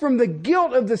away from the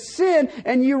guilt of the sin,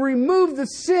 and you remove the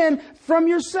sin from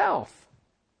yourself.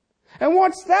 And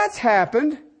once that's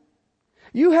happened,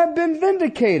 you have been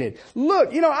vindicated.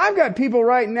 Look, you know, I've got people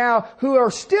right now who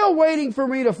are still waiting for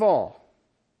me to fall.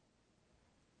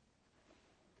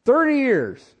 30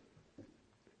 years.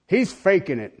 He's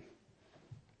faking it.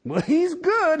 Well, he's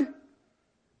good.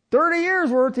 30 years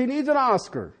worth, he needs an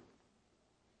Oscar.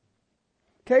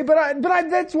 Okay, but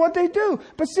that's what they do.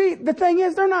 But see, the thing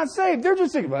is, they're not saved. They're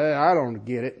just thinking, well, I don't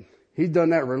get it. He's done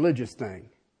that religious thing.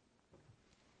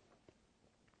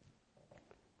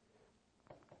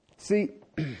 See,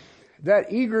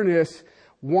 that eagerness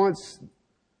wants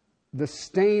the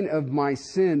stain of my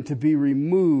sin to be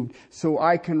removed so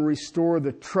I can restore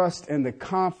the trust and the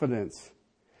confidence.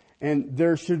 And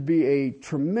there should be a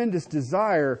tremendous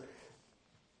desire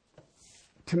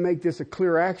to make this a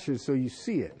clear action so you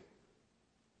see it.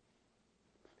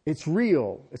 It's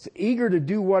real. It's eager to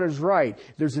do what is right.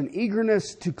 There's an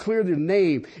eagerness to clear the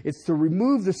name. It's to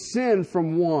remove the sin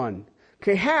from one.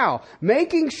 Okay, how?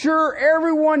 Making sure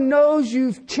everyone knows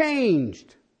you've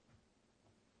changed.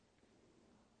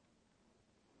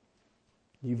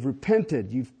 You've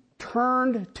repented. You've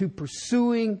turned to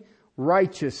pursuing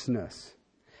righteousness.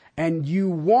 And you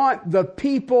want the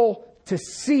people to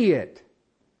see it.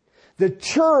 the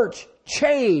church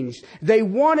changed. They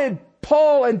wanted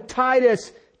Paul and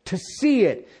Titus to see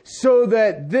it so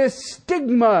that this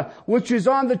stigma which is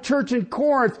on the church in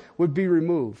Corinth would be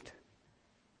removed.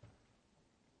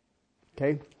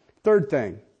 Okay? Third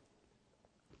thing.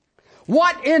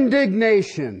 What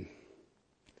indignation?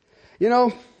 You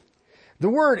know, the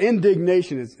word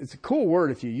indignation it's a cool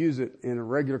word if you use it in a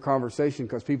regular conversation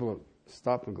because people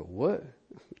stop and go, what?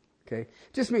 Okay?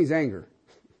 It just means anger.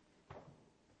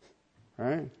 All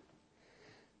right?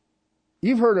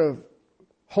 You've heard of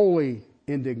holy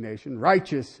indignation,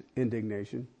 righteous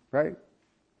indignation, right?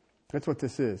 That's what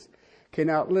this is. Okay,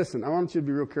 now listen, I want you to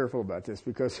be real careful about this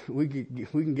because we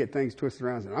can get things twisted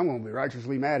around and I'm going to be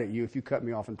righteously mad at you if you cut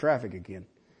me off in traffic again.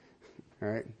 All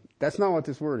right? That's not what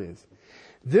this word is.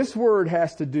 This word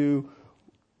has to do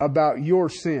about your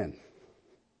sin.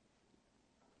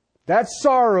 That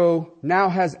sorrow now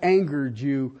has angered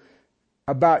you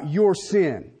about your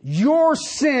sin. Your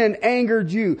sin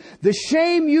angered you. The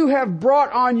shame you have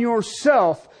brought on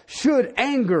yourself should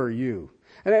anger you.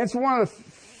 And it's one of the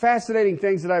fascinating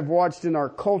things that I've watched in our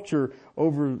culture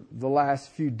over the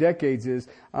last few decades is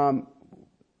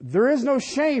there is no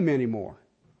shame anymore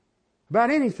about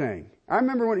anything. I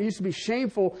remember when it used to be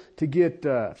shameful to get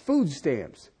food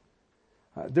stamps.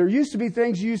 There used to be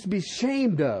things you used to be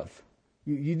ashamed of.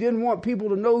 You didn't want people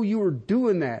to know you were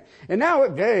doing that. And now,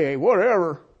 hey,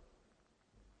 whatever.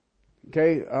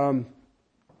 Okay.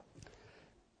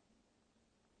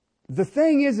 The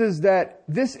thing is that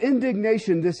this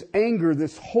indignation, this anger,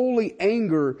 this holy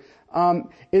anger,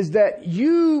 is that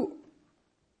you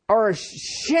are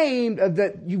ashamed of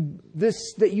that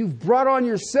you've brought on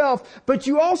yourself, but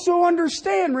you also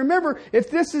understand. Remember, if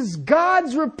this is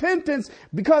God's repentance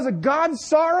because of God's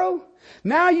sorrow,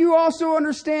 now you also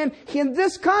understand in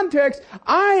this context,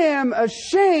 I am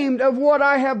ashamed of what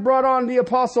I have brought on the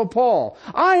Apostle Paul.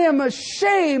 I am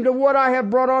ashamed of what I have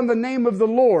brought on the name of the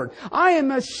Lord. I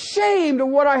am ashamed of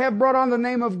what I have brought on the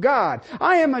name of God.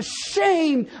 I am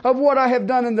ashamed of what I have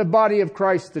done in the body of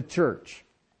Christ, the church.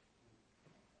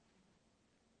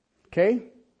 Okay?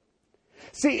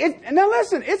 See, now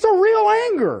listen, it's a real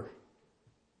anger.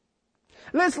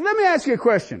 Let me ask you a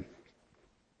question.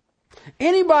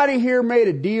 Anybody here made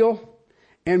a deal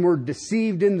and were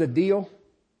deceived in the deal?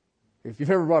 If you've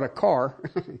ever bought a car,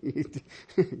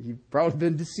 you've probably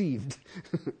been deceived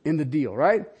in the deal,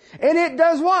 right? And it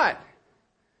does what?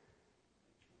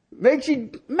 Makes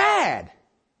you mad.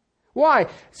 Why?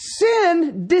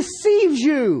 Sin deceives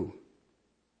you.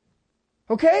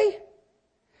 Okay?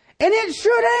 And it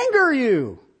should anger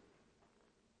you.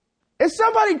 If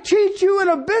somebody cheats you in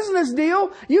a business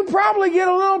deal, you probably get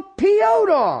a little PO'd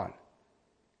on.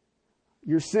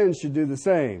 Your sin should do the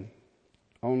same.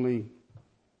 Only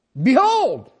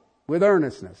behold with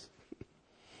earnestness.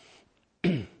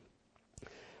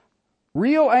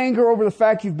 Real anger over the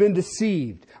fact you've been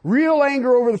deceived. Real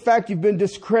anger over the fact you've been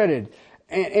discredited.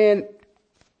 And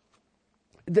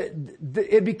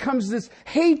it becomes this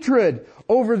hatred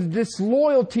over the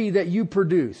disloyalty that you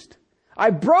produced. I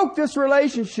broke this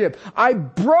relationship. I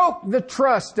broke the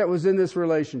trust that was in this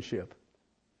relationship.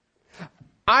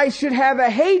 I should have a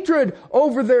hatred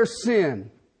over their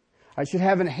sin. I should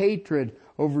have a hatred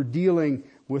over dealing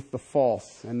with the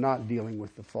false and not dealing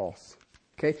with the false.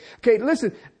 Okay,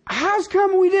 listen. How's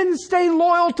come we didn't stay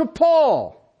loyal to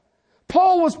Paul?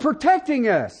 Paul was protecting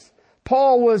us.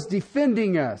 Paul was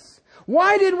defending us.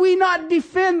 Why did we not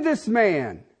defend this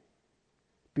man?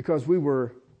 Because we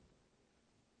were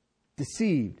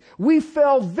deceived. We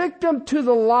fell victim to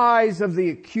the lies of the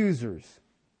accusers.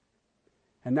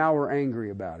 And now we're angry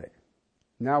about it.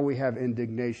 Now we have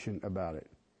indignation about it.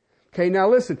 Okay, now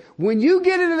listen. When you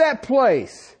get into that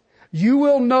place, you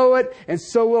will know it, and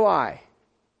so will I.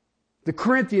 The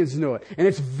Corinthians know it. And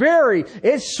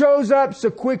it shows up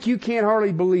so quick you can't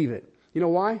hardly believe it. You know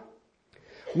why?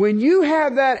 When you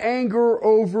have that anger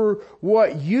over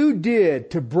what you did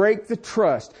to break the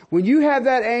trust, when you have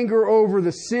that anger over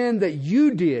the sin that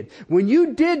you did, when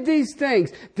you did these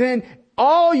things, then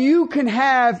all you can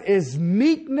have is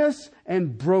meekness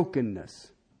and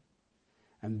brokenness.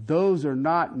 And those are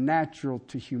not natural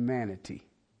to humanity.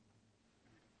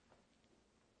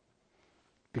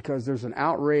 Because there's an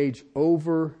outrage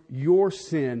over your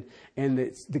sin, and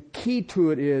the key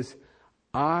to it is,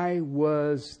 I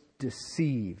was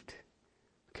deceived.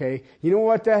 Okay? You know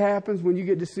what that happens when you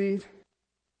get deceived?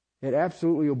 It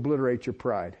absolutely obliterates your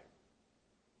pride.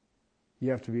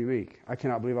 You have to be meek. I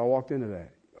cannot believe I walked into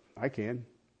that. I can.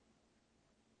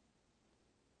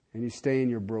 And you stay in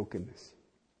your brokenness.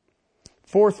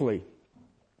 Fourthly,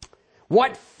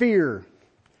 what fear?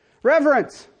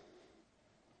 Reverence.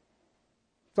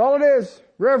 That's all it is.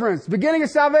 Reverence. Beginning of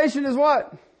salvation is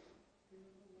what?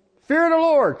 Fear of the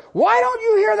Lord. Why don't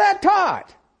you hear that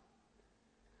taught?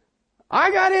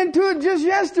 I got into it just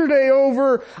yesterday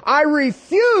over I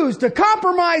refuse to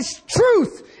compromise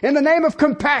truth in the name of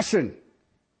compassion.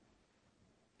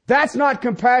 That's not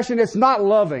compassion. It's not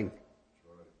loving.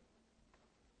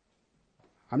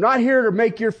 I'm not here to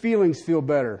make your feelings feel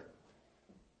better.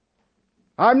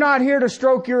 I'm not here to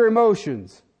stroke your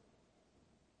emotions.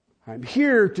 I'm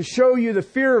here to show you the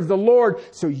fear of the Lord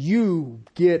so you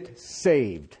get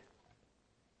saved.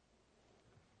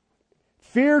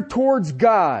 Fear towards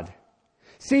God.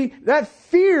 See, that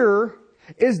fear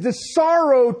is the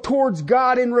sorrow towards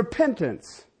God in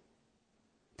repentance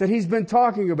that he's been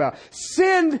talking about.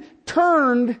 Sin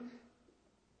turned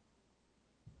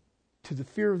to the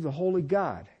fear of the holy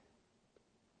God.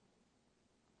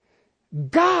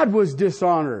 God was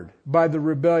dishonored by the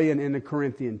rebellion in the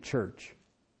Corinthian church.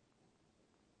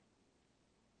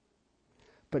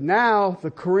 But now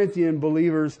the Corinthian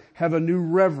believers have a new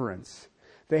reverence.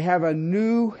 They have a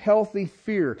new healthy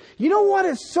fear. You know what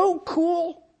is so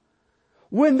cool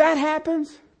when that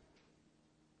happens?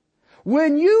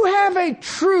 When you have a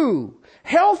true,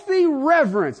 healthy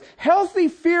reverence, healthy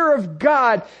fear of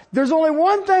God, there's only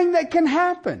one thing that can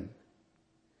happen.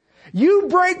 You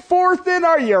break forth in,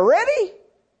 are you ready?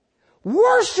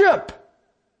 Worship.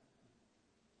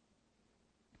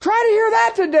 Try to hear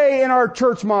that today in our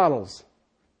church models.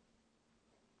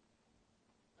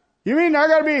 You mean I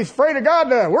got to be afraid of God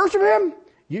to worship Him?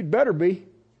 You'd better be.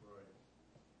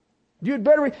 You'd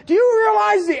better be. Do you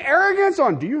realize the arrogance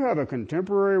on, do you have a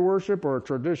contemporary worship or a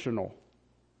traditional?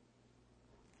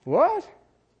 What?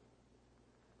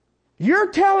 You're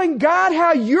telling God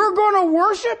how you're going to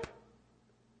worship?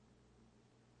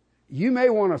 You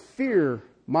may want to fear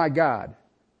my God.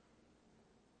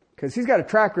 Because He's got a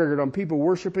track record on people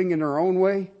worshiping in their own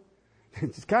way.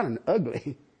 It's kind of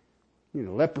ugly. You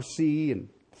know, leprosy and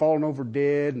falling over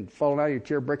dead and falling out of your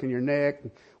chair, breaking your neck,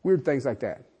 weird things like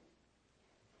that.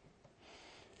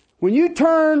 When you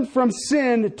turn from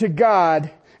sin to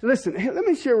God, listen, let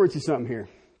me share with you something here.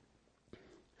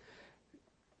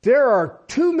 There are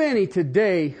too many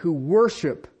today who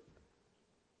worship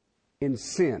in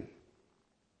sin.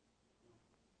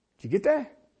 Did you get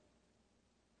that?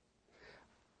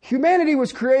 Humanity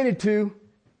was created to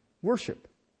worship.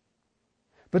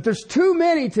 But there's too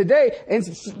many today, and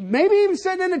maybe even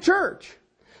sitting in the church,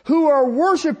 who are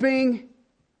worshiping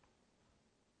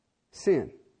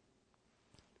sin.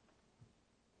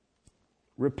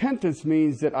 Repentance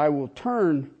means that I will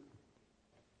turn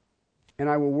and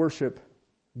I will worship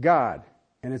God.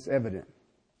 And it's evident.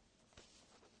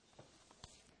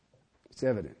 It's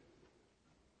evident.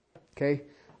 Okay?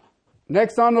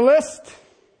 Next on the list,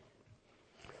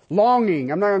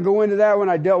 longing. I'm not going to go into that one.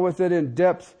 I dealt with it in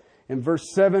depth in verse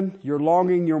 7. Your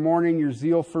longing, your mourning, your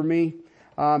zeal for me.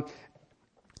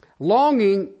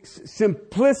 Longing,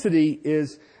 simplicity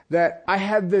is that I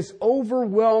have this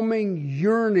overwhelming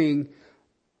yearning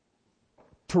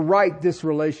to right this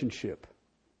relationship.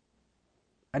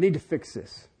 I need to fix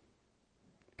this.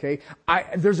 Okay?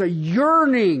 There's a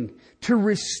yearning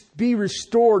to be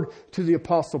restored to the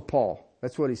Apostle Paul.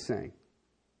 That's what he's saying.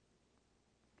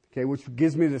 Okay, which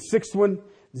gives me the sixth one,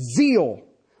 zeal.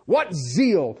 What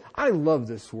zeal? I love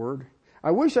this word.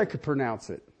 I wish I could pronounce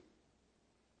it.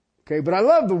 Okay, but I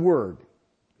love the word.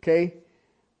 Okay?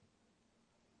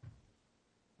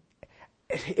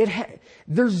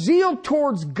 There's zeal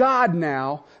towards God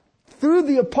now through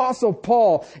the Apostle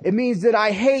Paul. It means that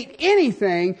I hate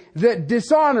anything that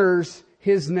dishonors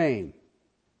His name.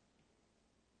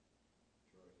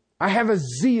 I have a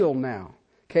zeal now.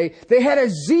 Okay? They had a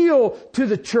zeal to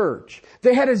the church.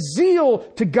 They had a zeal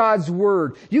to God's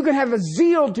Word. You can have a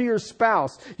zeal to your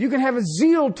spouse. You can have a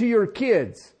zeal to your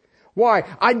kids. Why?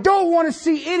 I don't want to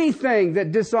see anything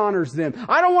that dishonors them.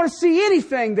 I don't want to see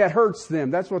anything that hurts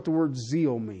them. That's what the word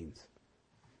zeal means.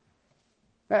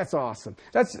 That's awesome.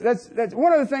 That's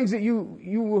one of the things that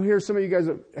you will hear some of you guys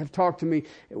have talked to me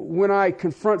when I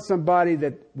confront somebody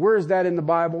that, where is that in the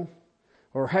Bible?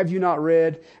 Or have you not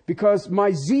read? Because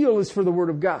my zeal is for the Word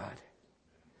of God.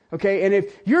 Okay, and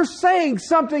if you're saying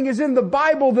something is in the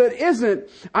Bible that isn't,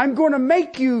 I'm going to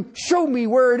make you show me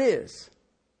where it is.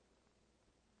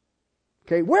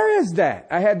 Okay, where is that?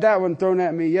 I had that one thrown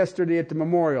at me yesterday at the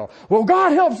memorial. Well,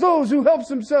 God helps those who help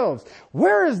themselves.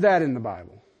 Where is that in the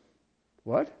Bible?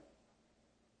 What?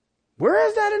 Where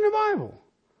is that in the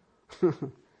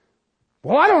Bible?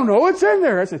 Well, I don't know. It's in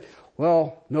there. I said,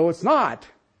 well, no, it's not.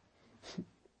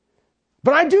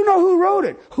 But I do know who wrote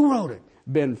it. Who wrote it?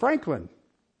 Ben Franklin.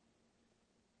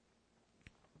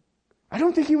 I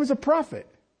don't think he was a prophet.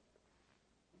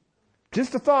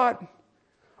 Just a thought.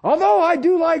 Although I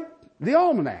do like the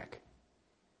almanac.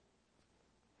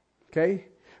 Okay?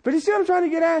 But you see what I'm trying to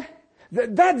get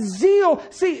at? That zeal.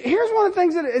 See, here's one of the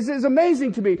things that is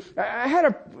amazing to me. I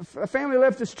had a family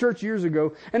left this church years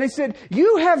ago, and they said,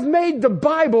 "You have made the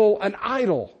Bible an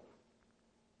idol."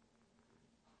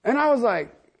 And I was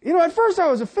like, at first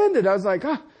I was offended. I was like,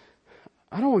 I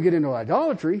don't want to get into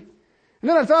idolatry. And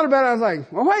then I thought about it. I was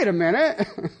like, well, wait a minute.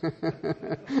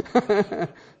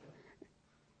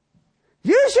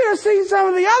 You should have seen some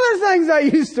of the other things I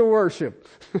used to worship.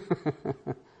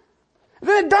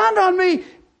 Then it dawned on me,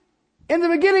 in the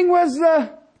beginning was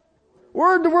the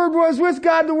Word was with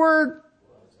God, the Word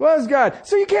was God.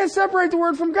 So you can't separate the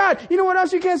Word from God. You know what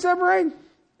else you can't separate?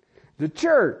 The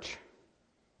church.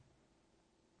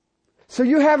 So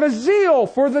you have a zeal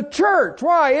for the church.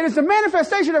 Why? It is the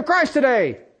manifestation of Christ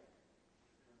today.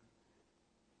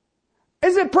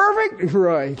 Is it perfect?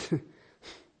 Right.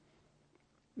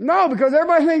 No, because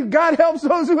everybody thinks God helps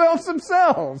those who help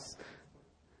themselves.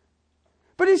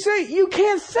 But you see, you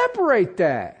can't separate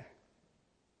that.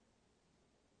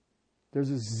 There's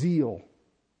a zeal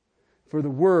for the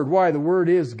Word. Why? The Word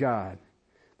is God.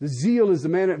 The zeal is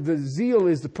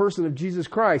the person of Jesus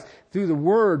Christ through the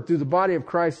Word, through the body of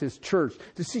Christ, His church,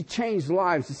 to see changed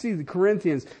lives, to see the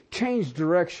Corinthians change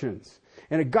directions,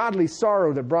 and a godly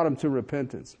sorrow that brought them to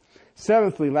repentance.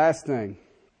 Seventhly, last thing.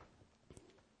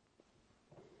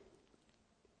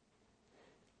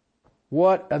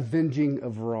 What avenging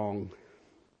of wrong.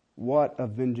 What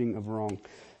avenging of wrong.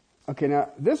 Okay, now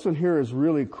this one here is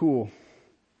really cool.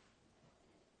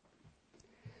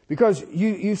 Because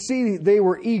you see they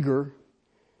were eager.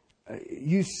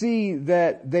 You see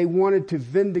that they wanted to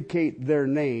vindicate their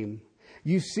name.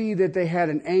 You see that they had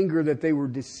an anger that they were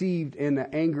deceived and an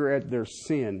anger at their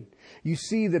sin. You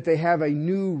see that they have a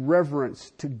new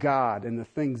reverence to God and the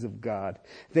things of God.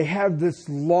 They have this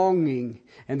longing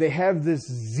and they have this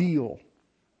zeal.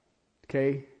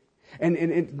 Okay?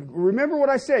 And remember what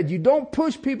I said. You don't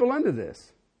push people into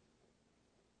this.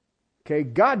 Okay?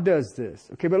 God does this.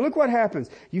 Okay, but look what happens.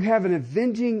 You have an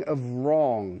avenging of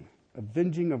wrong.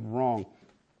 Avenging of wrong.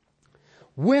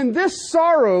 When this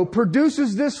sorrow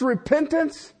produces this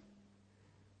repentance,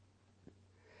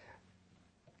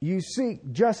 you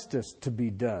seek justice to be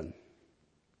done.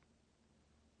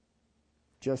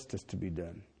 Justice to be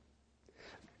done.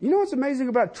 You know what's amazing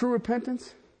about true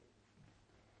repentance?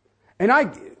 And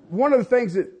one of the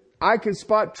things that I can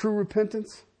spot true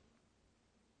repentance,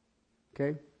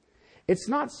 okay, it's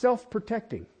not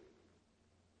self-protecting.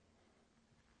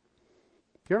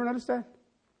 You ever notice that?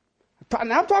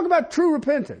 Now I'm talking about true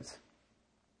repentance.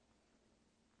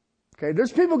 Okay,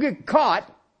 there's people get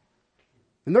caught,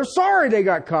 and they're sorry they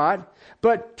got caught,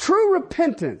 but true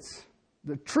repentance,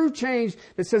 the true change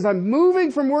that says I'm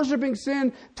moving from worshiping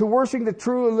sin to worshiping the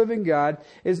true and living God,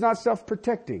 is not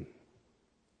self-protecting.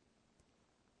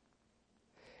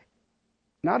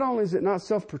 Not only is it not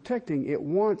self-protecting, it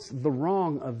wants the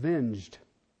wrong avenged.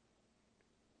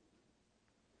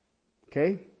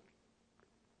 Okay?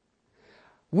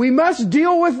 We must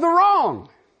deal with the wrong.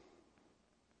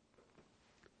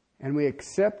 And we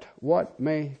accept what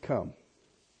may come.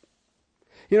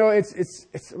 You know, it's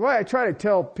why I try to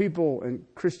tell people in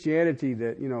Christianity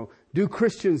that, do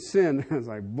Christians sin? I was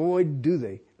like, boy, do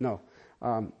they. No.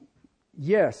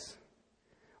 Yes.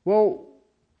 Well,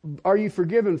 are you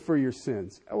forgiven for your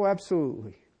sins? Oh,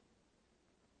 absolutely.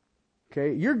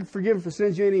 Okay? You're forgiven for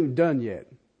sins you ain't even done yet.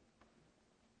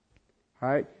 All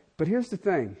right? But here's the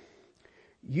thing.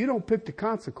 You don't pick the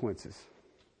consequences.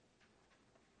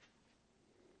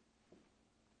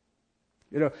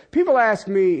 People ask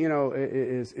me,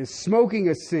 is smoking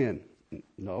a sin?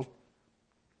 No.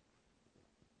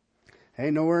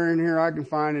 Ain't nowhere in here I can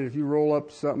find it. If you roll up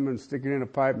something and stick it in a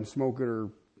pipe and smoke it, or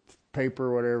paper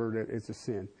or whatever, that it's a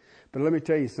sin. But let me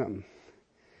tell you something.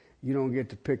 You don't get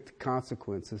to pick the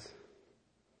consequences.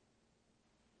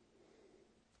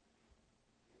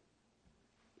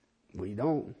 We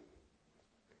don't.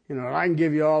 I can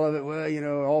give you all of it.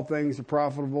 Well, all things are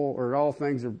profitable, or all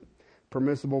things are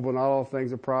permissible, but not all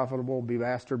things are profitable. Be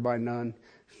mastered by none.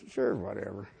 Sure,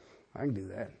 whatever. I can do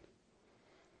that.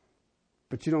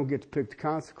 But you don't get to pick the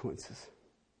consequences.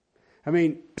 I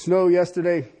mean, snow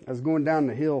yesterday. I was going down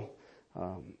the hill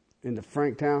into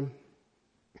Franktown,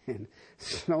 and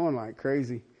snowing like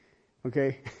crazy.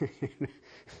 Okay?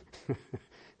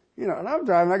 And I'm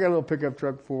driving. I got a little pickup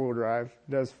truck, four-wheel drive.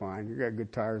 It does fine. You got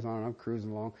good tires on it. I'm cruising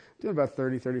along. Doing about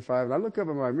 30, 35. And I look up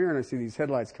in my mirror and I see these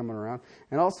headlights coming around.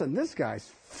 And all of a sudden, this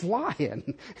guy's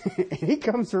flying. And he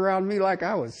comes around me like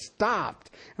I was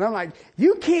stopped. And I'm like,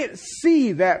 you can't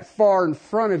see that far in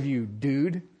front of you,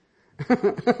 dude.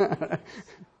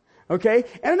 Okay?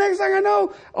 And the next thing I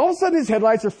know, all of a sudden his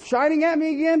headlights are shining at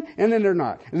me again, and then they're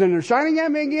not. And then they're shining at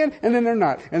me again, and then they're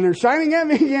not. And they're shining at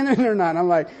me again, and they're not. And I'm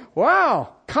like,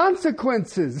 wow,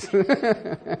 consequences.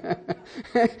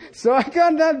 So I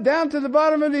got down to the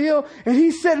bottom of the hill, and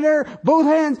he's sitting there, both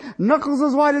hands, knuckles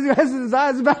as white as he has, his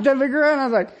eyes about that big around. I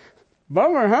was like,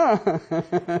 bummer, huh?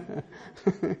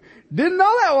 Didn't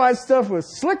know that white stuff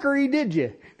was slickery, did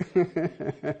you?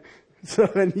 So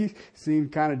then he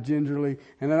seemed kind of gingerly,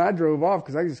 and then I drove off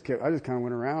because I just kind of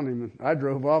went around him, and I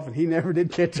drove off, and he never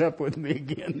did catch up with me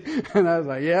again. And I was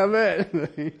like, yeah, I bet.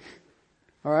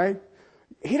 All right.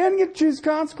 He doesn't get to choose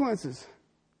consequences.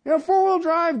 You know, 4-wheel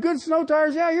drive, good snow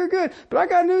tires, yeah, you're good. But I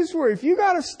got news for you. If you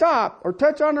got to stop or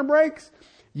touch on the brakes,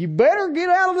 you better get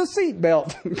out of the seat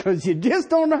belt because you just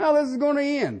don't know how this is going to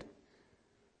end.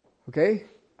 Okay?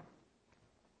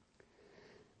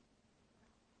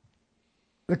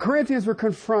 The Corinthians were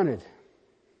confronted.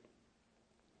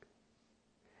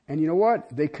 And you know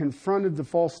what? They confronted the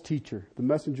false teacher, the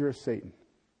messenger of Satan.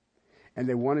 And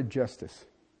they wanted justice.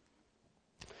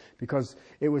 Because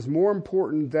it was more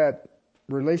important that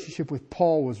relationship with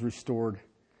Paul was restored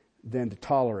than to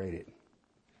tolerate it.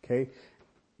 Okay?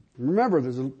 Remember,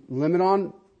 there's a limit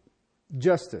on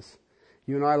justice.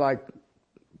 You and I like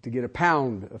to get a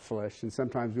pound of flesh, and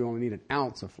sometimes we only need an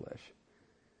ounce of flesh.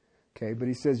 Okay, but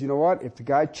he says, you know what? If the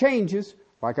guy changes,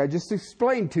 like I just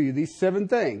explained to you, these 7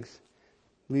 things,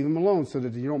 leave him alone so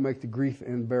that you don't make the grief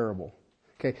unbearable.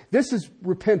 Okay, this is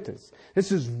repentance.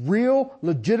 This is real,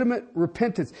 legitimate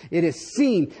repentance. It is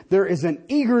seen. There is an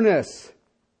eagerness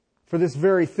for this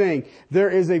very thing. There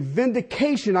is a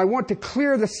vindication. I want to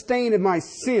clear the stain of my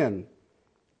sin.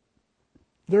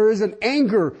 There is an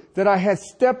anger that I had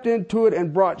stepped into it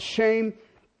and brought shame.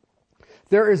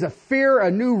 There is a fear, a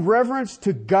new reverence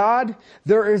to God.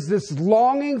 There is this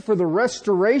longing for the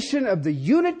restoration of the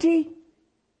unity.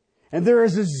 And there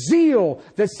is a zeal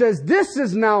that says, this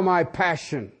is now my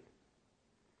passion.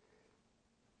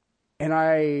 And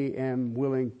I am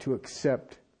willing to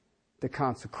accept the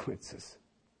consequences.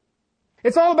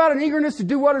 It's all about an eagerness to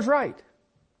do what is right.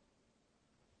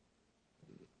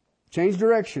 Change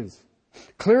directions.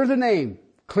 Clear the name.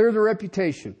 Clear the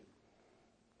reputation.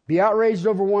 Be outraged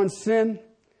over one's sin.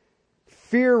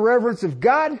 Fear, reverence of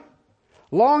God.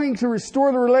 Longing to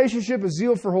restore the relationship, a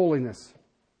zeal for holiness.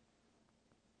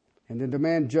 And then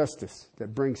demand justice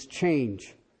that brings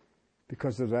change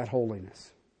because of that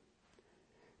holiness.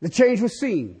 The change was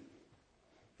seen.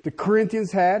 The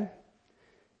Corinthians had.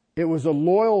 It was a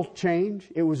loyal change.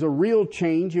 It was a real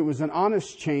change. It was an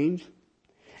honest change.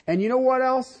 And you know what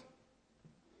else?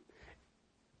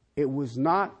 It was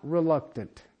not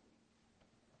reluctant.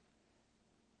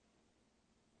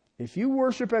 If you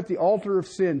worship at the altar of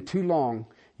sin too long,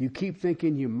 you keep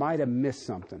thinking you might have missed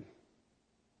something.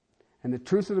 And the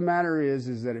truth of the matter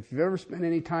is that if you've ever spent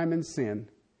any time in sin,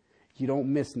 you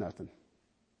don't miss nothing.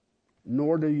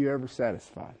 Nor do you ever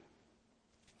satisfy.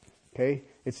 Okay?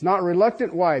 It's not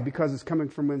reluctant. Why? Because it's coming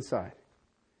from inside.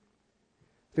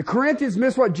 The Corinthians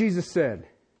missed what Jesus said.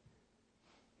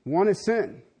 One is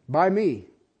sent by me.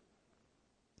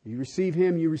 You receive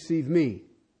him, you receive me.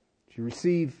 If you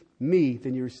receive me,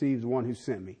 then you receive the one who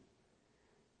sent me.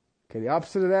 Okay, the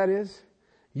opposite of that is,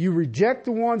 you reject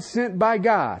the one sent by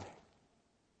God,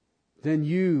 then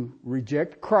you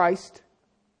reject Christ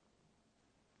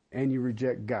and you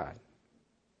reject God.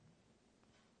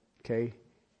 Okay?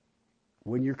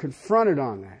 When you're confronted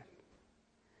on that,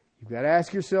 you've got to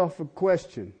ask yourself a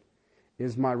question.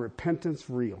 Is my repentance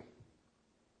real?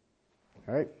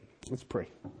 All right? Let's pray.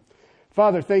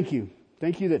 Father, thank you.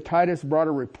 Thank you that Titus brought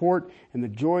a report and the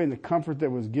joy and the comfort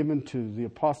that was given to the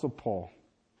Apostle Paul.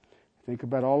 Think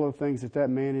about all the things that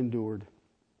man endured.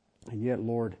 And yet,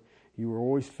 Lord, you were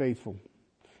always faithful.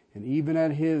 And even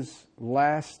at his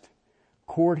last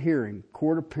court hearing,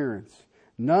 court appearance,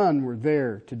 none were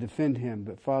there to defend him.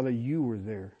 But Father, you were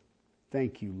there.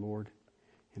 Thank you, Lord.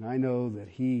 And I know that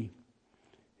he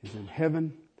is in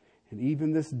heaven. And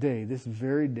even this day, this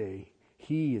very day,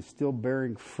 he is still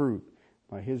bearing fruit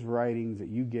by his writings that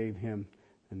you gave him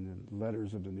in the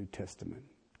letters of the New Testament.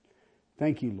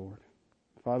 Thank you, Lord.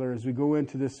 Father, as we go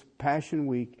into this Passion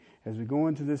Week, as we go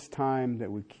into this time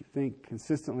that we think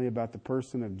consistently about the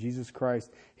person of Jesus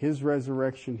Christ, his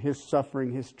resurrection, his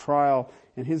suffering, his trial,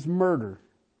 and his murder,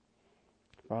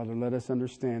 Father, let us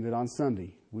understand that on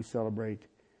Sunday we celebrate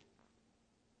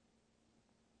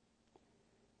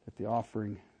that the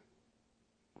offering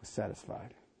was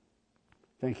satisfied.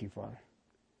 Thank you, Father.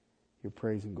 Your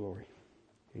praise and glory.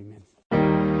 Amen.